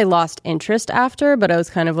that I lost interest after, but I was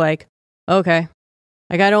kind of like, okay,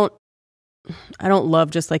 like I don't love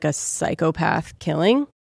just like a psychopath killing.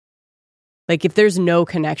 Like if there's no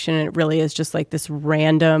connection and it really is just like this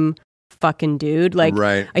random fucking dude, like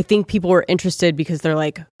Right. I think people were interested because they're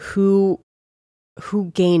like, who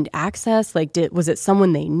gained access? Like, was it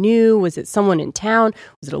someone they knew? Was it someone in town?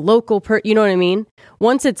 Was it a local you know what I mean?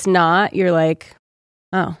 Once it's not, you're like,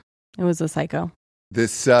 oh, it was a psycho.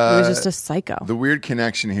 This It was just a psycho. The weird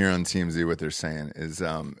connection here on TMZ, what they're saying is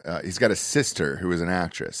he's got a sister who is an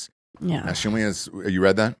actress. Yeah. Now she only has. You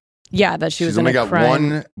read that? Yeah, that she was She's in only a got crime.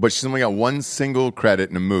 one, but she's only got one single credit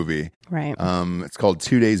in a movie. Right. It's called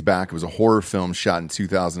 2 Days Back. It was a horror film shot in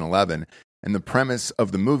 2011, and the premise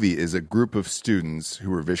of the movie is a group of students who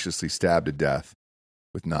were viciously stabbed to death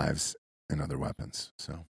with knives and other weapons.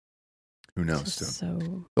 So Who knows? It's just So.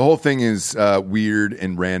 so The whole thing is weird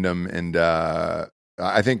and random, and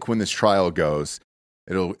I think when this trial goes,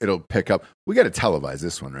 it'll pick up. We got to televise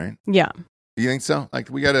this one, right? yeah. You think so? Like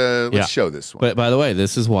we got to let's show this one. But by the way,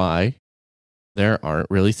 this is why there aren't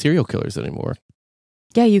really serial killers anymore.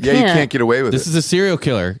 Yeah, you can't. You can't get away with This it. is a serial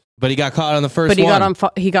killer, but he got caught on the first But he one.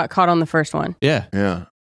 he got caught on the first one. Yeah. Yeah.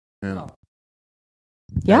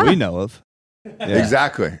 Yeah. we know of. Yeah.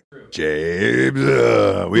 Exactly. James, we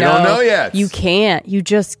No, don't know yet. You can't. You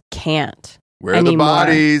just can't. Where are the anymore.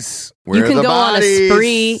 bodies? Where You are can the go bodies? on a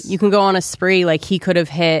spree. You can go on a spree. Like he could have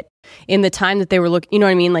hit in the time that they were looking. You know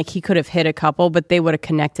what I mean? Like he could have hit a couple, but they would have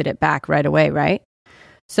connected it back right away, right?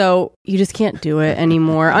 So you just can't do it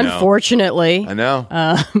anymore. I know. Unfortunately, I know.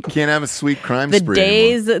 Can't have a sweet crime the spree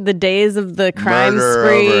days of the crime Murder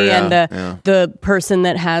spree over, yeah, and yeah. the person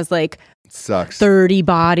that has like Sucks. 30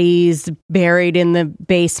 bodies buried in the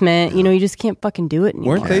basement. You know, you just can't fucking do it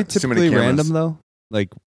anymore. Weren't they Too many typically cameras. random though?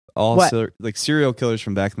 Like What? like serial killers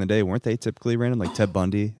from back in the day, weren't they typically random? Like Ted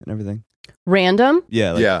Bundy and everything. Random?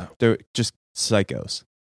 Yeah, like, Yeah. they're just psychos.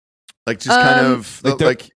 Like just kind of Like,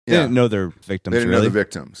 like they didn't know their victims. They didn't really. know the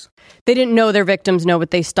victims. They didn't know their victims, no, but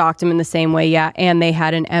they stalked them in the same way, yeah. And they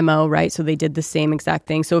had an MO, right? So they did the same exact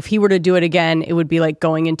thing. So if he were to do it again, it would be like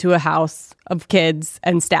going into a house of kids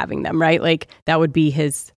and stabbing them, right? Like that would be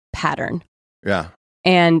his pattern. Yeah.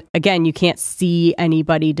 And again, you can't see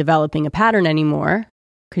anybody developing a pattern anymore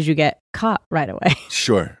because you get caught right away.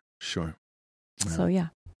 Sure. So yeah.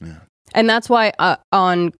 Yeah. And that's why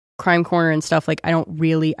on Crime Corner and stuff, like I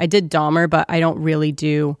did Dahmer, but I don't really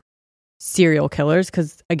do serial killers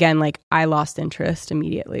because again, like I lost interest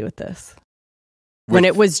immediately with this. When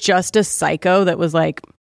it was just a psycho that was like,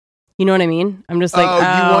 you know what I mean? I'm just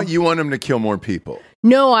like, you want him to kill more people.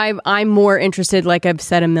 No, I'm more interested, like I've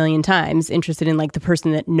said a million times, interested in like the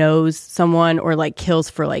person that knows someone or like kills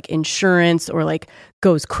for like insurance or like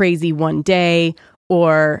goes crazy one day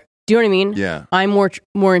or do you know what I mean? Yeah. I'm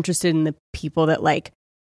more interested in the people that like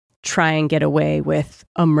try and get away with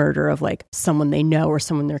a murder of like someone they know or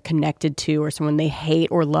someone they're connected to or someone they hate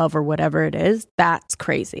or love or whatever it is. That's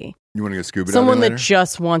crazy. You want to go scuba diving Someone later? that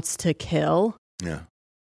just wants to kill. Yeah.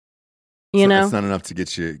 You know? It's not enough to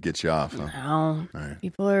get you off. Huh? No. All right.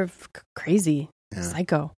 People are crazy. Yeah.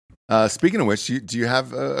 Psycho. Speaking of which, do you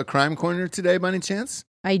have a crime corner today by any chance?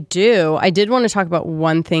 I do. I did want to talk about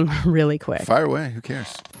one thing really quick. Fire away. Who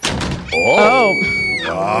cares?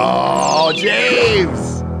 Oh,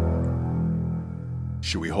 James.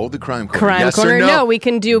 Should we hold the crime corner? Crime Yes corner? or no? No, we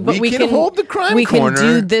can do, but we can hold the crime we corner. can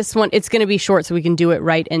do this one. It's going to be short, so we can do it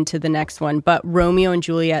right into the next one. But Romeo and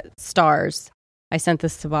Juliet stars. I sent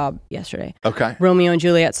this to Bob yesterday. Okay. Romeo and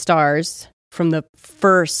Juliet stars from the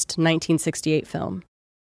first 1968 film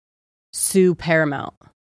sue Paramount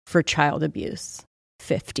for child abuse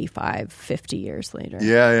 50 years later.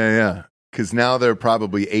 Yeah. Because now they're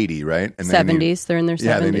probably 80, right? And 70s. They're in their 70s.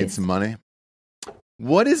 Yeah, they need some money.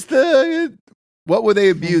 What were they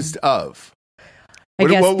abused of? I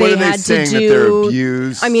guess what they are they had saying to that do. they're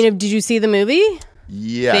abused? I mean, did you see the movie?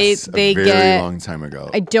 Yes, they a very get- long time ago.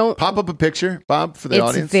 I don't. Pop up a picture, Bob, for the It's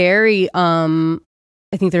audience. very. I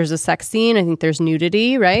think there's a sex scene. I think there's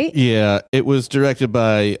nudity. Right? Yeah, it was directed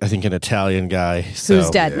by, I think, an Italian guy. Who's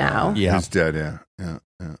dead now? Yeah. Who's dead, yeah.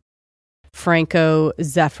 Franco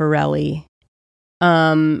Zeffirelli.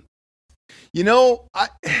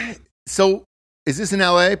 So is this in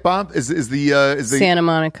LA, Bob? Is the Santa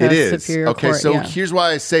Monica It is. Superior Okay, Court, so yeah. here's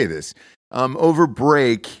why I say this. Over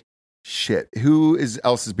break, who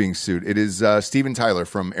else is being sued? It is Steven Tyler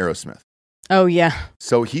from Aerosmith. Oh yeah.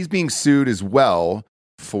 So he's being sued as well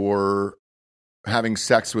for having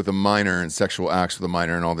sex with a minor and sexual acts with a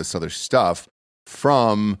minor and all this other stuff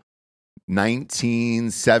from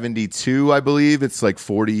 1972, I believe. It's like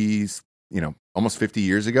 40, almost 50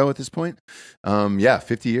 years ago at this point.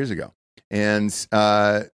 50 years ago. And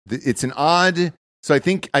it's an odd. So I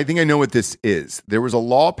think I know what this is. There was a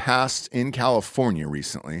law passed in California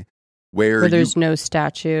recently where there's no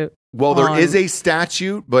statute. Well, there is a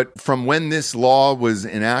statute, but from when this law was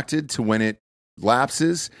enacted to when it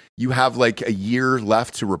lapses, you have like a year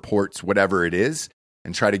left to report whatever it is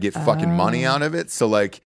and try to get fucking money out of it. So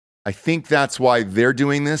like, I think that's why they're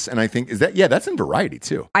doing this. And I think that's in Variety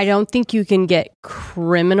too. I don't think you can get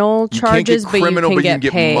criminal charges, but you can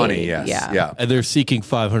get paid. money. Yes. Yeah. And they're seeking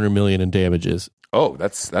 $500 million in damages. Oh,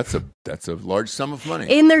 that's a large sum of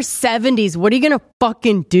money. In their 70s. What are you going to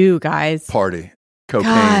fucking do, guys? Party.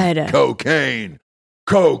 Cocaine. God.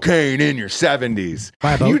 Cocaine in your 70s.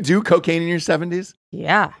 Can you do cocaine in your 70s?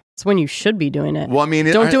 Yeah. It's when you should be doing it. Well, I mean,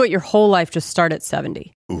 don't do it your whole life. Just start at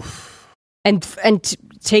 70. Oof. And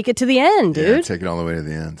take it to the end, dude. Yeah, take it all the way to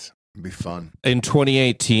the end. It'd be fun. In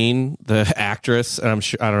 2018, the actress, and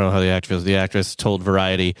I don't know how the actress told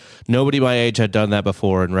Variety, nobody my age had done that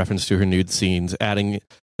before in reference to her nude scenes, adding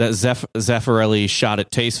that Zeffirelli shot it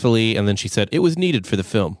tastefully, and then she said it was needed for the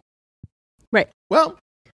film. Right. Well,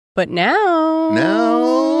 but now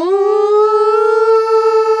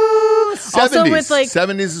 70s. Also with, like,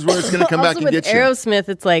 70s is where it's going to come back and with get you. Aerosmith,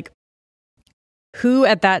 it's like, who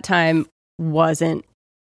at that time wasn't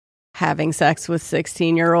having sex with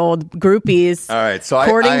 16-year-old groupies? All right, so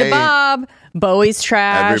according to Bob, Bowie's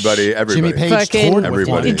trash. Everybody, Jimmy Page fucking toured with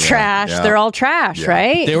one. trash. Yeah. They're all trash,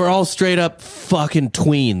 right? They were all straight up fucking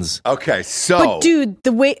tweens. Okay, so But dude,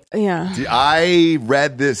 the way, yeah. I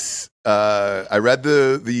read this. I read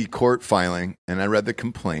the court filing and I read the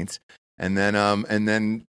complaint, and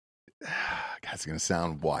then God, it's gonna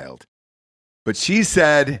sound wild, but she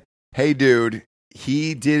said, "Hey, dude,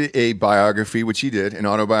 he did a biography, which he did, an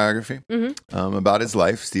autobiography about his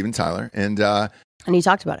life, Steven Tyler, and he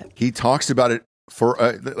talked about it. He talks about it for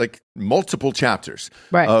like multiple chapters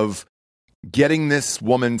Right. of getting this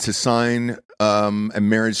woman to sign a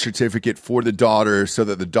marriage certificate for the daughter so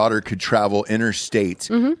that the daughter could travel interstate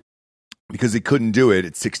because he couldn't do it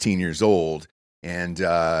at 16 years old. And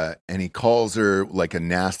he calls her like a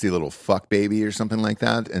nasty little fuck baby or something like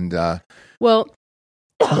that. And Well,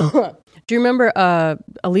 do you remember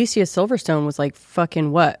Alicia Silverstone was like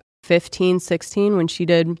fucking what, 15, 16 when she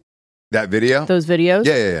did that video, those videos?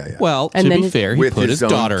 Yeah. Well, And to then be his- fair, he With put his own-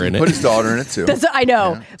 daughter in he it. put his daughter in it too. I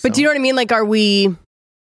know. Yeah, but do you know what I mean? Like, are we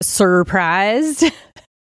surprised?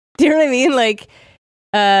 Do you know what I mean? Like,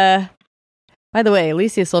 by the way,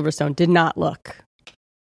 Alicia Silverstone did not look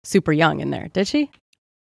super young in there, did she?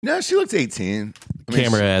 No, she looked 18.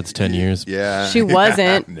 Camera adds 10 years. Yeah. She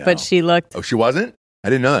wasn't, No. but she looked. Oh, she wasn't? I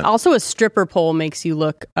didn't know that. Also, a stripper pole makes you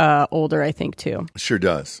look older, I think, too. Sure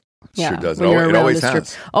does. Yeah, Sure does. when you're It around always the strip-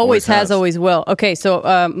 has. Always has, always will. Okay,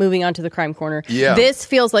 so moving on to the crime corner. Yeah. This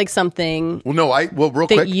feels like something Well, no, real that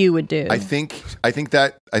quick. you would do. I think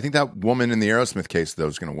that woman in the Aerosmith case though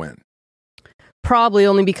is going to win. Probably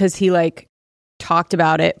only because he like talked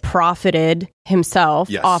about it, profited himself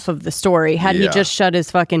Yes. off of the story. Had he Yeah. just shut his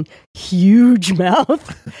fucking huge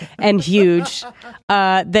mouth and huge,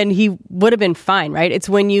 then he would have been fine, right? It's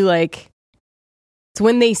when you like, it's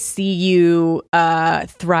when they see you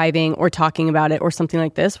thriving or talking about it or something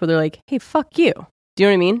like this, where they're like, "Hey, fuck you." Do you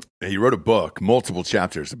know what I mean? He wrote a book, multiple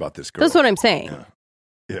chapters about this girl. That's what I'm saying.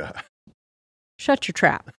 Yeah. Shut your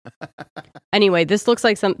trap. Anyway, this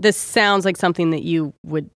sounds like something that you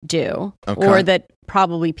would do, Okay. or that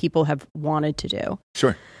probably people have wanted to do.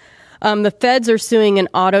 Sure. The feds are suing an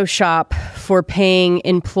auto shop for paying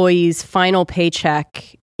employees' final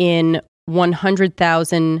paycheck in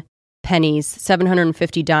 100,000 pennies,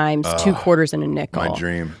 750 dimes, 2 quarters, and a nickel. My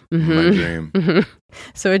dream. Mhm. My dream. Mhm.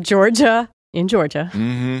 So in Georgia,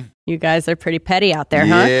 you guys are pretty petty out there,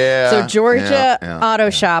 huh? Yeah. So Georgia Yeah. Auto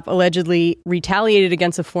Shop allegedly retaliated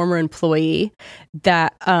against a former employee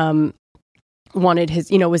that wanted his,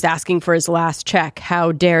 was asking for his last check.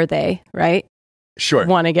 How dare they, right? Sure.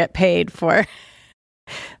 Want to get paid for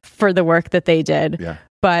the work that they did. Yeah.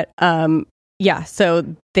 But so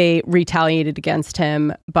they retaliated against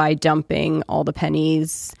him by dumping all the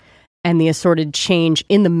pennies and the assorted change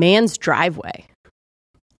in the man's driveway.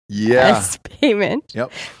 Yeah. As payment.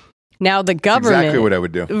 Yep. Now the government. Exactly what I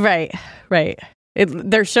would do. Right.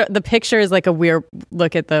 The picture is like a weird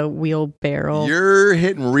look at the wheelbarrow. You're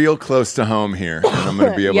hitting real close to home here, and I'm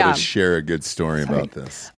going to be able Yeah. to share a good story about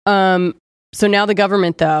this. So now the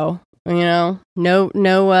government, though, no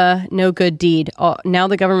good deed. Now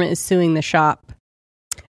the government is suing the shop.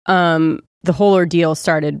 The whole ordeal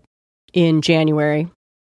started in January.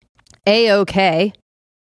 AOK,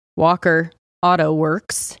 Walker Auto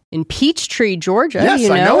Works in Peachtree, Georgia. Yes, you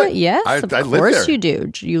know I know it. Yes, I of live course there. you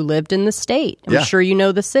do. You lived in the state. I'm Yeah. sure you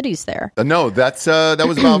know the cities there. No, that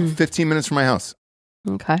was about 15 minutes from my house.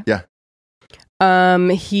 Okay. Yeah.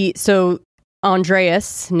 So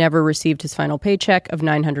Andreas never received his final paycheck of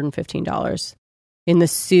 $915. In the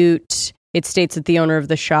suit, it states that the owner of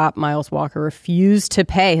the shop, Miles Walker, refused to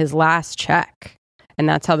pay his last check. And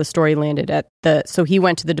that's how the story landed so he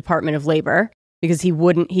went to the Department of Labor because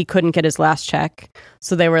he couldn't get his last check.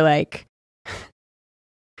 So they were like,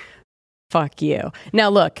 fuck you. Now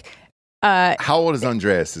look, How old is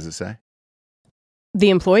Andreas, does it say? the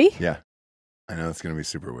employee, Yeah. I know it's going to be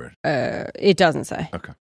super weird. it doesn't say.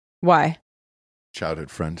 Okay. Why? Childhood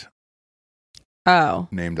friend Oh,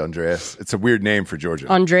 named Andreas. It's a weird name for Georgia.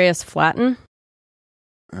 Andreas Flatten.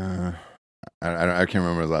 I can't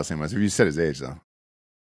remember his last name was. If you said his age, though.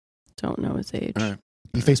 Don't know his age. All right.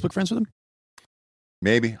 You Facebook friends with him?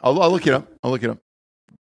 Maybe. I'll look it up.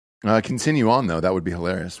 Continue on though. That would be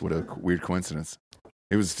hilarious. What a weird coincidence.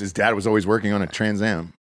 His dad was always working on a Trans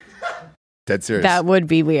Am. Dead serious. That would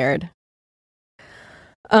be weird.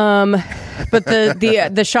 But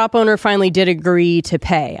the shop owner finally did agree to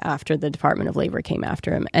pay after the Department of Labor came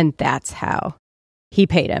after him, and that's how he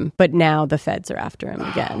paid him. But now the feds are after him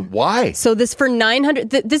again. Why? So this for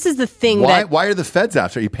 $900. This is the thing. Why are the feds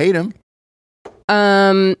after? He paid him.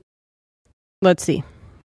 Let's see.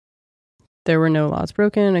 There were no laws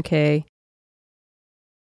broken. Okay.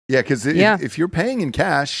 Yeah, because if you're paying in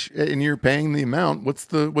cash and you're paying the amount, what's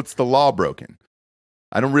the law broken?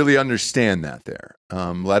 I don't really understand that there.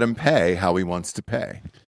 Let him pay how he wants to pay.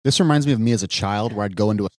 This reminds me of me as a child where I'd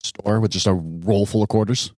go into a store with just a roll full of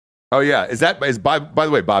quarters. Oh, yeah. By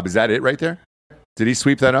the way, Bob, is that it right there? Did he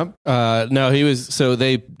sweep that up? No, so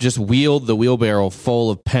they just wheeled the wheelbarrow full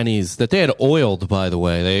of pennies that they had oiled, by the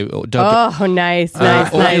way. They dumped nice.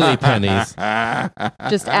 oily pennies.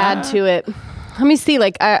 Just add to it. Let me see.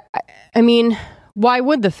 Like, I mean, why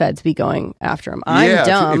would the feds be going after him? I'm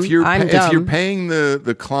dumb. If you're paying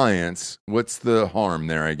the clients, what's the harm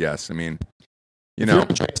there, I guess? I mean, yeah.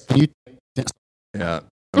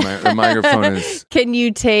 The microphone is... Can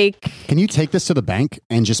you take this to the bank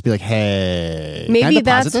and just be like, hey... Maybe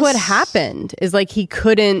that's what happened, is like he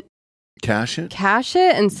couldn't... Cash it?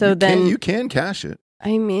 And so You can cash it.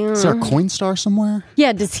 I mean... Is there a Coinstar somewhere?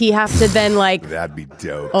 Yeah, does he have to then like... That'd be dope,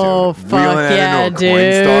 dude. Oh, fuck yeah, dude.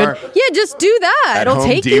 Coinstar yeah, just do that. It'll Home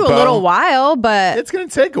take Depot. you a little while, but... It's going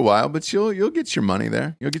to take a while, but you'll get your money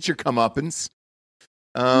there. You'll get your comeuppance.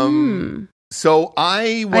 So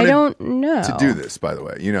I wanted to do this, by the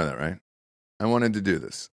way. You know that, right? I wanted to do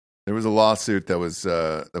this. There was a lawsuit that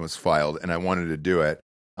was filed, and I wanted to do it.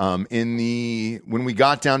 When we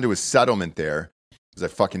got down to a settlement there, because I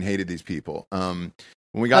fucking hated these people. When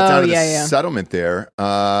we got down to the settlement there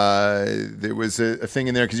was a thing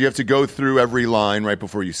in there, because you have to go through every line right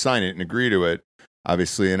before you sign it and agree to it,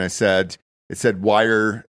 obviously. And it said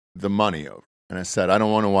wire the money over. And I said, I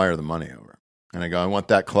don't want to wire the money over. And I go, I want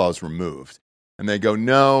that clause removed. And they go,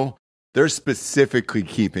 no, they're specifically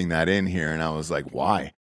keeping that in here. And I was like,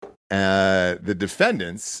 why? The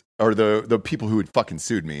defendants, or the people who had fucking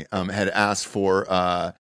sued me, had asked for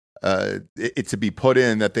it to be put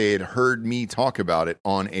in that they had heard me talk about it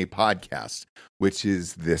on a podcast, which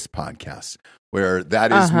is this podcast, where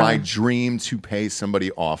that is my dream, to pay somebody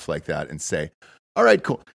off like that and say, all right,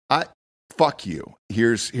 cool. Fuck you.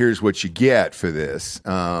 Here's what you get for this.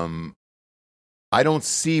 I don't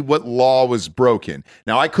see what law was broken.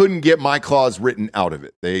 Now, I couldn't get my clause written out of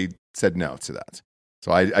it. They said no to that.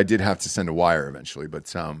 So I did have to send a wire eventually,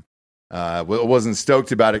 but I wasn't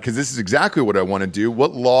stoked about it, because this is exactly what I want to do.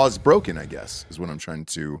 What law is broken, I guess, is what I'm trying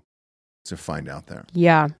to find out there.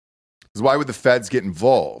 Yeah. Because why would the feds get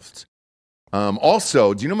involved?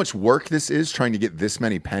 Also, do you know how much work this is, trying to get this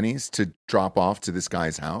many pennies to drop off to this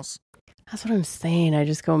guy's house? That's what I'm saying. I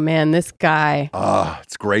just go, man, this guy.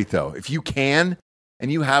 It's great, though. If you can, and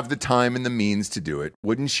you have the time and the means to do it,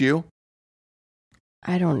 wouldn't you?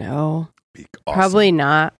 I don't know. Be awesome. Probably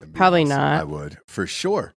not. Probably awesome. not. I would. For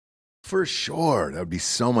sure. That would be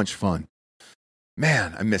so much fun.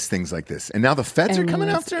 Man, I miss things like this. And now the feds are coming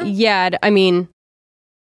after him? Yeah, I mean,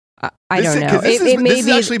 I don't know. This has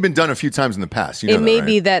actually been done a few times in the past. You know it may that, right?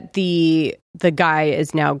 be that the guy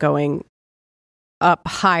is now going up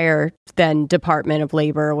higher than Department of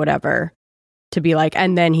Labor or whatever, to be like,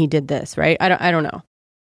 and then he did this, right? I don't know.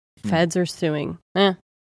 Feds are suing. All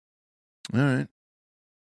right.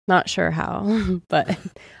 Not sure how, but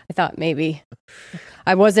I thought maybe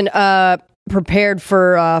I wasn't prepared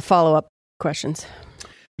for follow-up questions.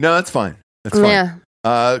 No, that's fine. That's fine.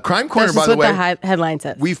 Yeah. Crime Corner, That's by just the what way, the headline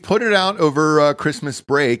says. We've put it out over Christmas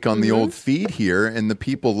break on the old feed here, and the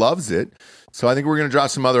people loves it. So I think we're going to drop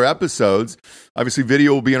some other episodes. Obviously,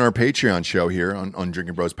 video will be on our Patreon show here on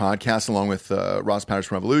Drinking Bros Podcast, along with Ross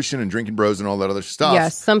Patterson Revolution and Drinking Bros and all that other stuff.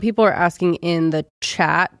 Yes, some people are asking in the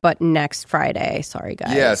chat, but next Friday. Sorry,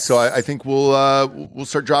 guys. Yeah, so I think we'll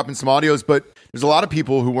start dropping some audios, but there's a lot of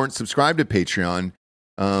people who weren't subscribed to Patreon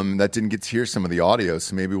that didn't get to hear some of the audio,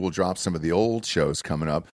 so maybe we'll drop some of the old shows coming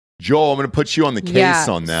up. Joel, I'm going to put you on the case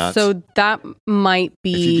on that. So that might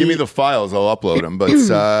be... If you give me the files, I'll upload them. But I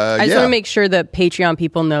just want to make sure that Patreon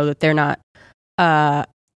people know that they're not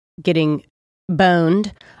getting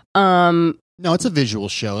boned. No, it's a visual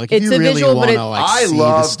show. Like, it's if you really visual, want but to, like, I see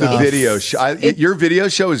love the video show. Your video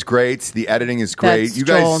show is great. The editing is great. That's You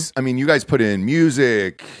Joel. guys, I mean, you guys put in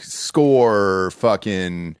music, score,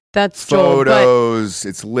 fucking That's Joel, photos.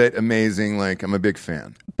 It's lit, amazing. Like, I'm a big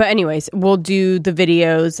fan. But anyways, we'll do the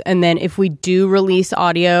videos, and then if we do release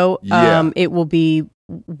audio, it will be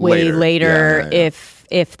way later. Yeah.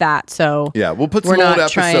 if that. So yeah, we'll put we're some old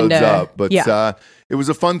not trying episodes to- up. But yeah. it was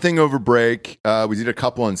a fun thing over break. We did a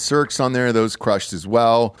couple on Cirques on there; those crushed as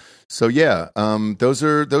well. So yeah, those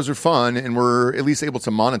are fun, and we're at least able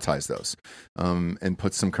to monetize those and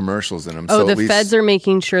put some commercials in them. Oh, so the at least, feds are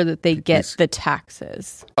making sure that they get the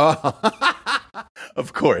taxes.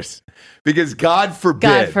 of course, because God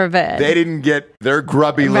forbid they didn't get their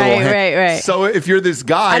grubby little hand. Right. So if you're this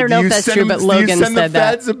guy, I don't know if that's true, but Logan send said the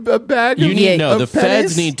feds a bag. The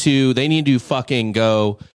feds pennies? need to fucking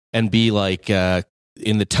go and be like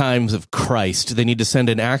in the times of Christ. They need to send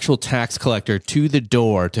an actual tax collector to the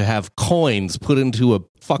door to have coins put into a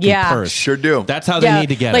fucking purse. Sure do. That's how they need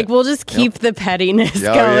to get like it. we'll just keep the pettiness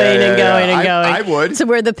Yeah, going and going and going. I would. To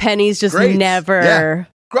where the pennies just Great. never. Yeah.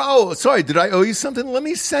 Oh, sorry. Did I owe you something? Let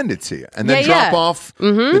me send it to you, and then drop off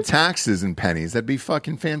the taxes and pennies. That'd be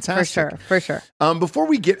fucking fantastic. For sure. Before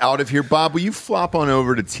we get out of here, Bob, will you flop on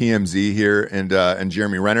over to TMZ here and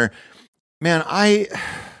Jeremy Renner? Man,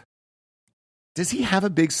 does he have a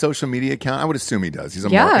big social media account? I would assume he does. He's a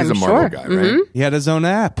Marvel guy, right? He had his own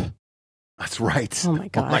app. That's right. Oh my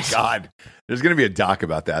God. There's going to be a doc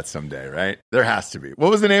about that someday, right? There has to be. What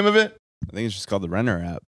was the name of it? I think it's just called the Renner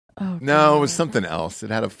app. Oh, no, it was something else. It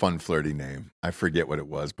had a fun, flirty name. I forget what it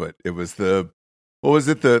was, but it was what was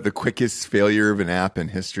it? The quickest failure of an app in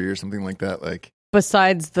history or something like that? Like,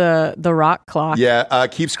 Besides the rock clock. yeah,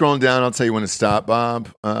 keep scrolling down. I'll tell you when to stop, Bob.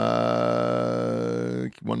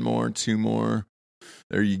 1 more, 2 more.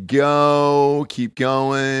 There you go. Keep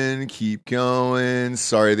going.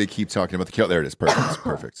 Sorry, they keep talking about the kill. There it is.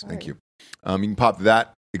 Perfect. Thank you. You can pop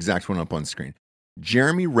that exact one up on screen.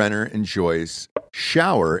 Jeremy Renner enjoys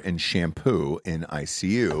shower and shampoo in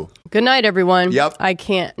ICU. Good night, everyone. Yep. I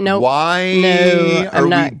can't. Nope. Why No, are I'm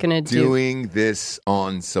not we going to doing this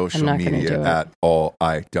on social not gonna do media it. at all?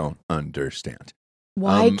 I don't understand.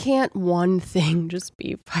 Why can't one thing just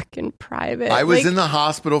be fucking private? I was Like, in the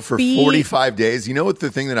hospital for 45 days. You know what the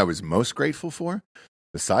thing that I was most grateful for?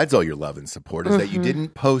 Besides all your love and support is that you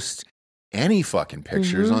didn't post any fucking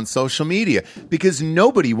pictures on social media because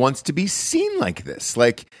nobody wants to be seen like this.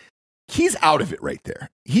 Like, he's out of it right there.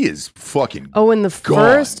 He is fucking and the gone.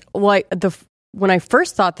 first, when I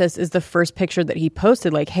first thought this is the first picture that he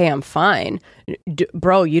posted, like, hey, I'm fine.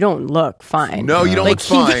 Bro, you don't look fine. No, you don't look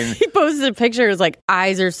fine. He posted a picture, his like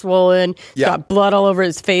eyes are swollen, he's got blood all over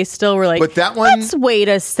his face still. We're like, but that one, let's wait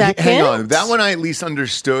a second. Hang on. That one I at least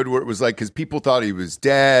understood where it was like, because people thought he was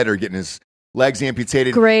dead or getting his legs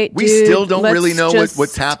amputated. Great, we dude. still don't Let's really know just-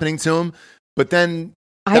 what's happening to him. But then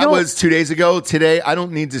that was 2 days ago. Today, I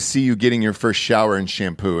don't need to see you getting your first shower and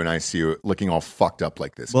shampoo in ICU looking all fucked up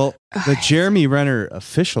like this. Well, the Jeremy Renner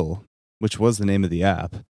Official, which was the name of the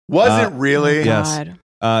app. Was it really? Yes. God.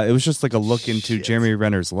 It was just like a look into Jeremy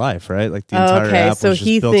Renner's life, right? Like the entire app so was just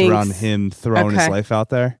he built thinks- around him throwing his Okay. life out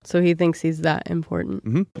there. So he thinks he's that important.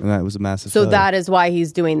 And that was a massive So failure. that is why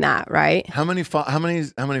he's doing that, right? How many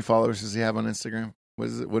followers does he have on Instagram?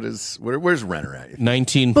 Where's Renner at?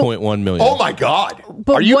 19.1 million. Oh my God!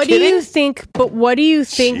 But Are you what kidding? do you think? But what do you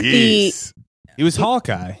think Jeez. He was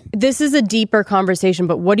Hawkeye. This is a deeper conversation,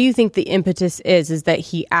 but what do you think the impetus is? Is that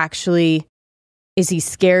he actually, is he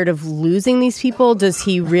scared of losing these people? Does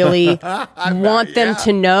he really want them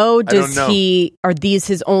to know? don't know. Are these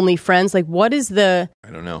his only friends? Like, what is I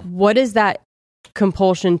don't know. what is that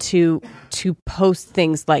compulsion to post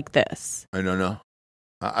things like this? I don't know.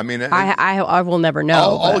 I mean, I will never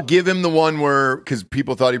know. I'll but- give him the one where, because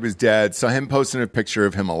people thought he was dead, so him posting a picture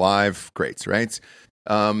of him alive, great, right?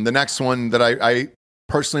 The next one that I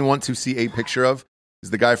personally want to see a picture of is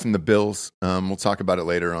the guy from the Bills. We'll talk about it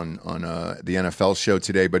later on the NFL show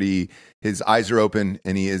today, but his eyes are open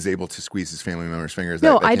and he is able to squeeze his family member's fingers.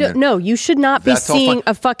 No, I don't know. You should not be That's all seeing fine.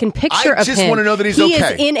 a fucking picture I of just him. wanna know that he's he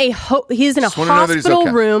okay. Is in a he is in a Just wanna know that he's hospital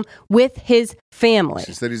okay. room with his family.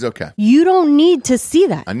 She said he's okay. You don't need to see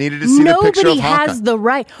that. I needed to see the picture of Nobody Hawkeye. has the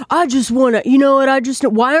right. I just want to. You know what?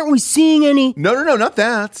 Why aren't we seeing any? No, not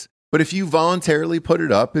that. But if you voluntarily put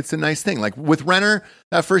it up, it's a nice thing. Like with Renner,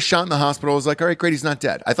 that first shot in the hospital, I was like, all right, great, he's not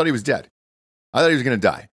dead. I thought he was dead. I thought he was going to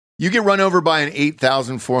die. You get run over by an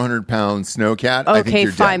 8,400-pound snowcat. I think Okay,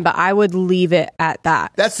 you're fine, dead. but I would leave it at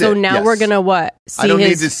that. That's so it, now yes. we're gonna what? See I don't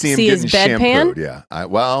his, need to see him his getting bedpan. shampooed. Yeah.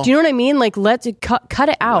 Well, Do you know what I mean? Like, let's cut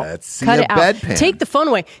it out. Let's see cut a it out. bedpan. Take the phone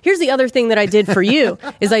away. Here's the other thing that I did for you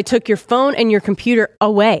is I took your phone and your computer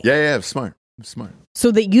away. yeah, smart. So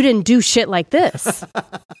that you didn't do shit like this.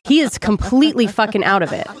 He is completely fucking out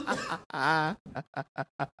of it.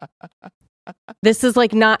 This is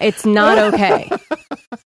like it's not okay.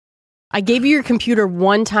 I gave you your computer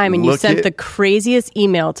one time and you sent the craziest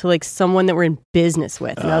email to like someone that we're in business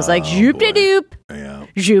with. And I was like, zoop-de-doop. Yeah.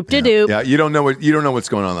 Zoop-de-doop. Yeah, you don't know what's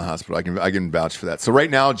going on in the hospital. I can vouch for that. So right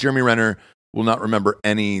now, Jeremy Renner will not remember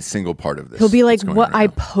any single part of this. He'll be like, what I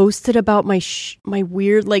posted about my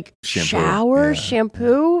weird like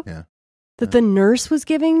shampoo that the nurse was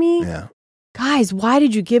giving me. Yeah. Guys, why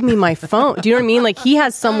did you give me my phone? Do you know what I mean? Like he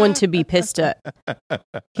has someone to be pissed at.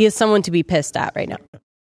 He has someone to be pissed at right now.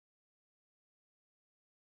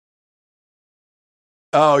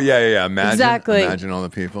 Oh yeah. Exactly. Imagine all the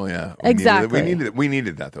people. Yeah. Exactly. We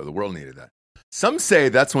needed that though. The world needed that. Some say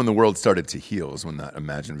that's when the world started to heal, is when that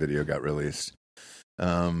Imagine video got released.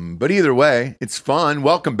 But either way, it's fun.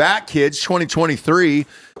 Welcome back, kids. 2023.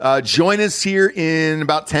 Join us here in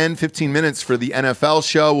about 10, 15 minutes for the NFL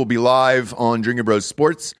show. We'll be live on Drinking Bros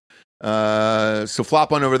Sports. So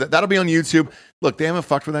flop on over that. That'll be on YouTube. Look, they haven't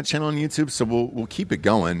fucked with that channel on YouTube, so we'll keep it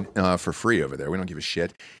going for free over there. We don't give a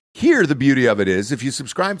shit. Here, the beauty of it is, if you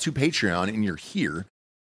subscribe to Patreon and you're here,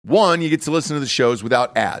 one, you get to listen to the shows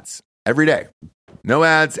without ads every day. No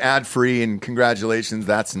ads, ad-free, and congratulations.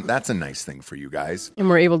 That's a nice thing for you guys. And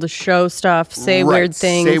we're able to show stuff, say weird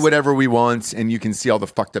things. Say whatever we want, and you can see all the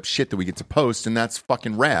fucked up shit that we get to post, and that's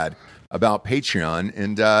fucking rad about Patreon.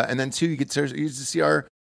 And then, two, you get to see our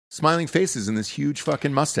smiling faces and this huge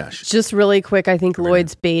fucking mustache. Just really quick, I think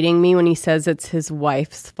Lloyd's baiting me when he says it's his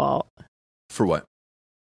wife's fault. For what?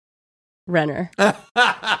 Renner.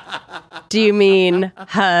 Do you mean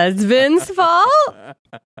husband's fault?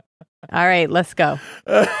 All right, let's go.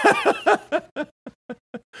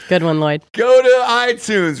 Good one, Lloyd. Go to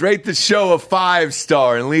iTunes, rate the show a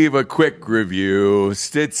 5-star, and leave a quick review.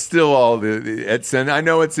 It's still all I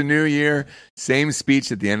know it's a new year. Same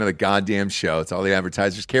speech at the end of the goddamn show. It's all the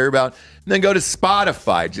advertisers care about. And then go to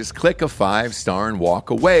Spotify. Just click a 5-star and walk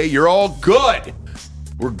away. You're all good.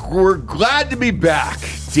 We're glad to be back.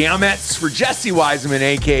 Damn it. For Jesse Wiseman,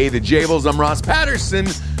 a.k.a. the Jables, I'm Ross Patterson.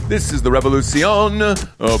 This is the Revolucion.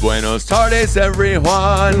 Oh, buenos tardes,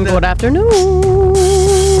 everyone. Good afternoon.